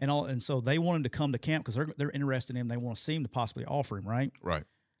 And so they want him to come to camp because they're interested in him. They want to see him to possibly offer him, right? Right.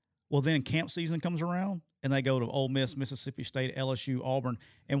 Well, then camp season comes around, and they go to Ole Miss, Mississippi State, LSU, Auburn.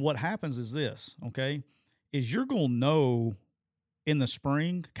 And what happens is this, okay, is you're going to know in the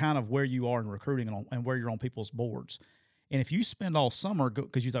spring kind of where you are in recruiting and where you're on people's boards. And if you spend all summer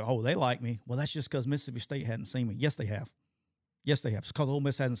because you thought, oh, they like me, well, that's just because Mississippi State hadn't seen me. Yes, they have. Yes, they have. It's because Ole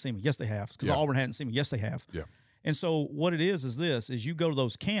Miss hasn't seen me. Yes, they have. It's because Auburn hadn't seen me. Yes, they have. Yeah. And so what it is you go to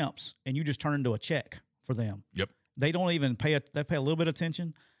those camps and you just turn into a check for them. Yep. They don't even pay a little bit of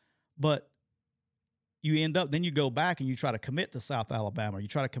attention, but you end up, then you go back and you try to commit to South Alabama. You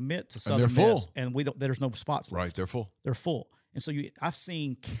try to commit to Southern Miss. And there's no spots left. Right, they're full. They're full. And so I've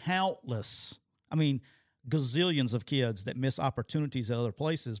seen gazillions of kids that miss opportunities at other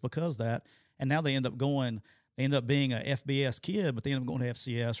places because of that. And now they end up being a FBS kid, but they end up going to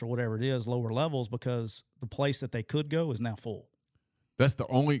FCS or whatever it is, lower levels, because the place that they could go is now full. That's the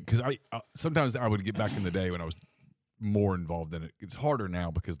only, because sometimes I would get back in the day when I was more involved in it. It's harder now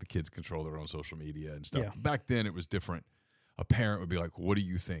because the kids control their own social media and stuff. Yeah. Back then it was different. A parent would be like, what do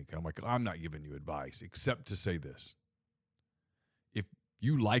you think? And I'm like, I'm not giving you advice except to say this. If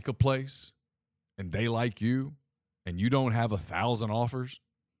you like a place and they like you and you don't have 1,000 offers,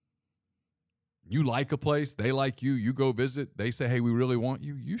 you like a place, they like you, you go visit, they say, hey, we really want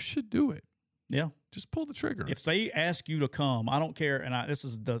you, you should do it. Yeah. Just pull the trigger. If they ask you to come, I don't care, and this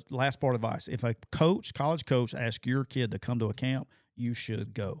is the last part of advice. If a college coach asks your kid to come to a camp, you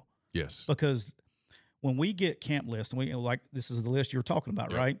should go. Yes. Because when we get camp lists, and this is the list you were talking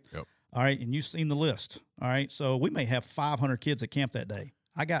about, right? Yep. All right, and you've seen the list. All right, so we may have 500 kids at camp that day.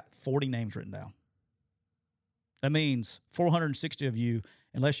 I got 40 names written down. That means 460 of you,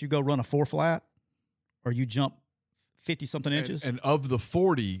 unless you go run a 4-flat or you jump 50-something inches. And of the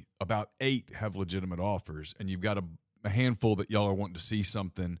 40, about 8 have legitimate offers, and you've got a handful that y'all are wanting to see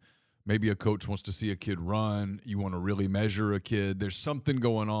something. Maybe a coach wants to see a kid run. You want to really measure a kid. There's something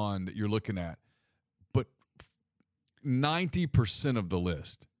going on that you're looking at. But 90% of the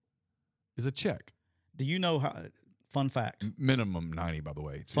list is a check. Do you know how? Fun fact. Minimum 90, by the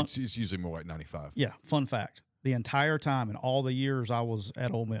way. It's usually more like 95. Yeah, fun fact. The entire time in all the years I was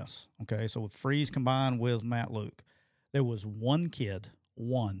at Ole Miss, okay, so with Freeze combined with Matt Luke, there was one kid,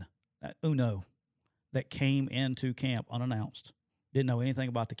 that came into camp unannounced. Didn't know anything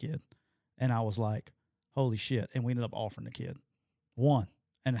about the kid. And I was like, holy shit. And we ended up offering the kid. One.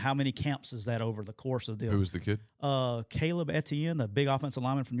 And how many camps is that over the course of the deal? Who was the kid? Caleb Etienne, the big offensive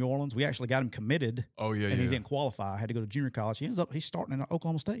lineman from New Orleans. We actually got him committed. Oh, yeah, and he didn't qualify. Had to go to junior college. He's starting in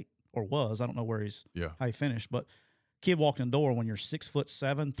Oklahoma State, or was. I don't know where how he finished. But kid walked in the door when you're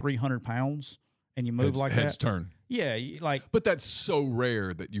 6'7", 300 pounds, and you move like heads that. Turn. Yeah, But that's so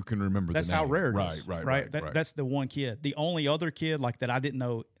rare that you can remember that's the name. How rare it is. Right. That's the one kid. The only other kid that I didn't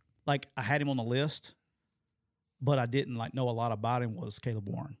know, I had him on the list, but I didn't know a lot about him, was Caleb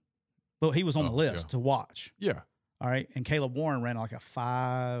Warren. But he was on the list to watch. Yeah. All right. And Caleb Warren ran like a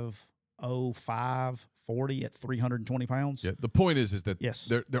 5.05 40 at 320 pounds. Yeah. The point is that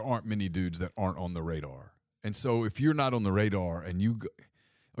yes, there aren't many dudes that aren't on the radar. And so if you're not on the radar and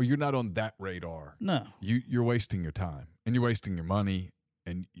or you're not on that radar, no, you're wasting your time and you're wasting your money,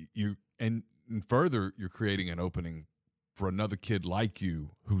 and and further, you're creating an opening for another kid like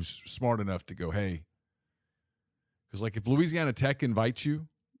you who's smart enough to go, hey, because if Louisiana Tech invites you,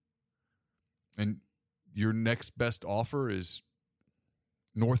 and your next best offer is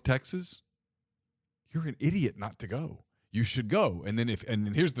North Texas, you're an idiot not to go. You should go. And then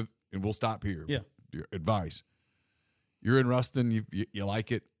here's and we'll stop here. Yeah. Your advice. You're in Ruston, you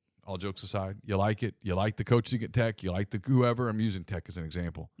like it, all jokes aside. You like it. You like the coaching at Tech. You like the whoever. I'm using Tech as an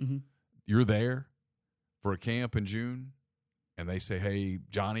example. Mm-hmm. You're there for a camp in June, and they say, hey,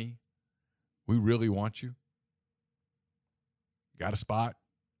 Johnny, we really want you. Got a spot?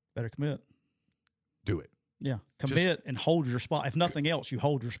 Better commit. Do it. Yeah. Commit and hold your spot. If nothing else, you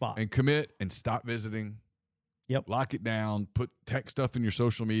hold your spot. And commit and stop visiting. Yep. Lock it down. Put tech stuff in your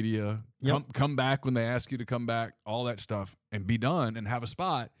social media. Yep. Come back when they ask you to come back. All that stuff. And be done and have a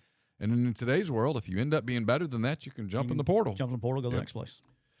spot. And in today's world, if you end up being better than that, you can jump in the portal. Jump in the portal, go to the next place.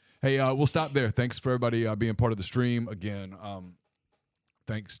 Hey, we'll stop there. Thanks for everybody being part of the stream. Again,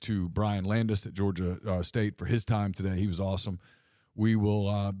 thanks to Brian Landis at Georgia State for his time today. He was awesome. We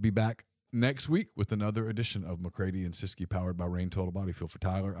will be back next week with another edition of McCready and Siskey, powered by Rain Total Body Fuel. For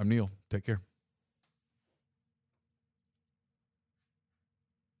Tyler, I'm Neil. Take care.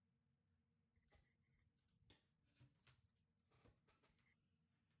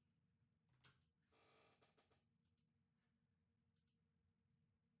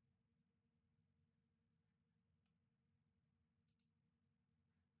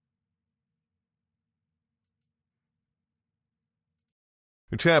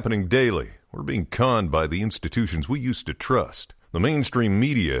 It's happening daily. We're being conned by the institutions we used to trust. The mainstream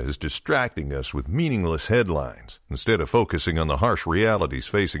media is distracting us with meaningless headlines instead of focusing on the harsh realities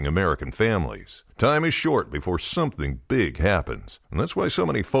facing American families. Time is short before something big happens, and that's why so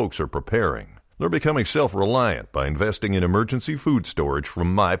many folks are preparing. They're becoming self-reliant by investing in emergency food storage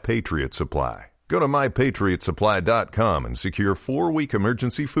from My Patriot Supply. Go to MyPatriotSupply.com and secure 4-week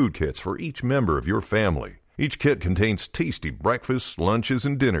emergency food kits for each member of your family. Each kit contains tasty breakfasts, lunches,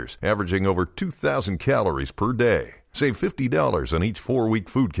 and dinners, averaging over 2,000 calories per day. Save $50 on each 4-week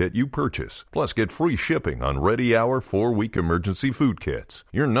food kit you purchase. Plus, get free shipping on Ready Hour 4-week emergency food kits.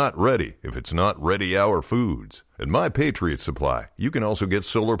 You're not ready if it's not Ready Hour foods. At My Patriot Supply, you can also get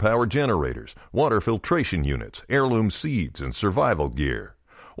solar power generators, water filtration units, heirloom seeds, and survival gear.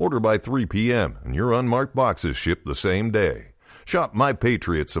 Order by 3 p.m. and your unmarked boxes ship the same day. Shop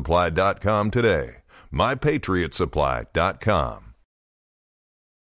MyPatriotSupply.com today. MyPatriotSupply.com.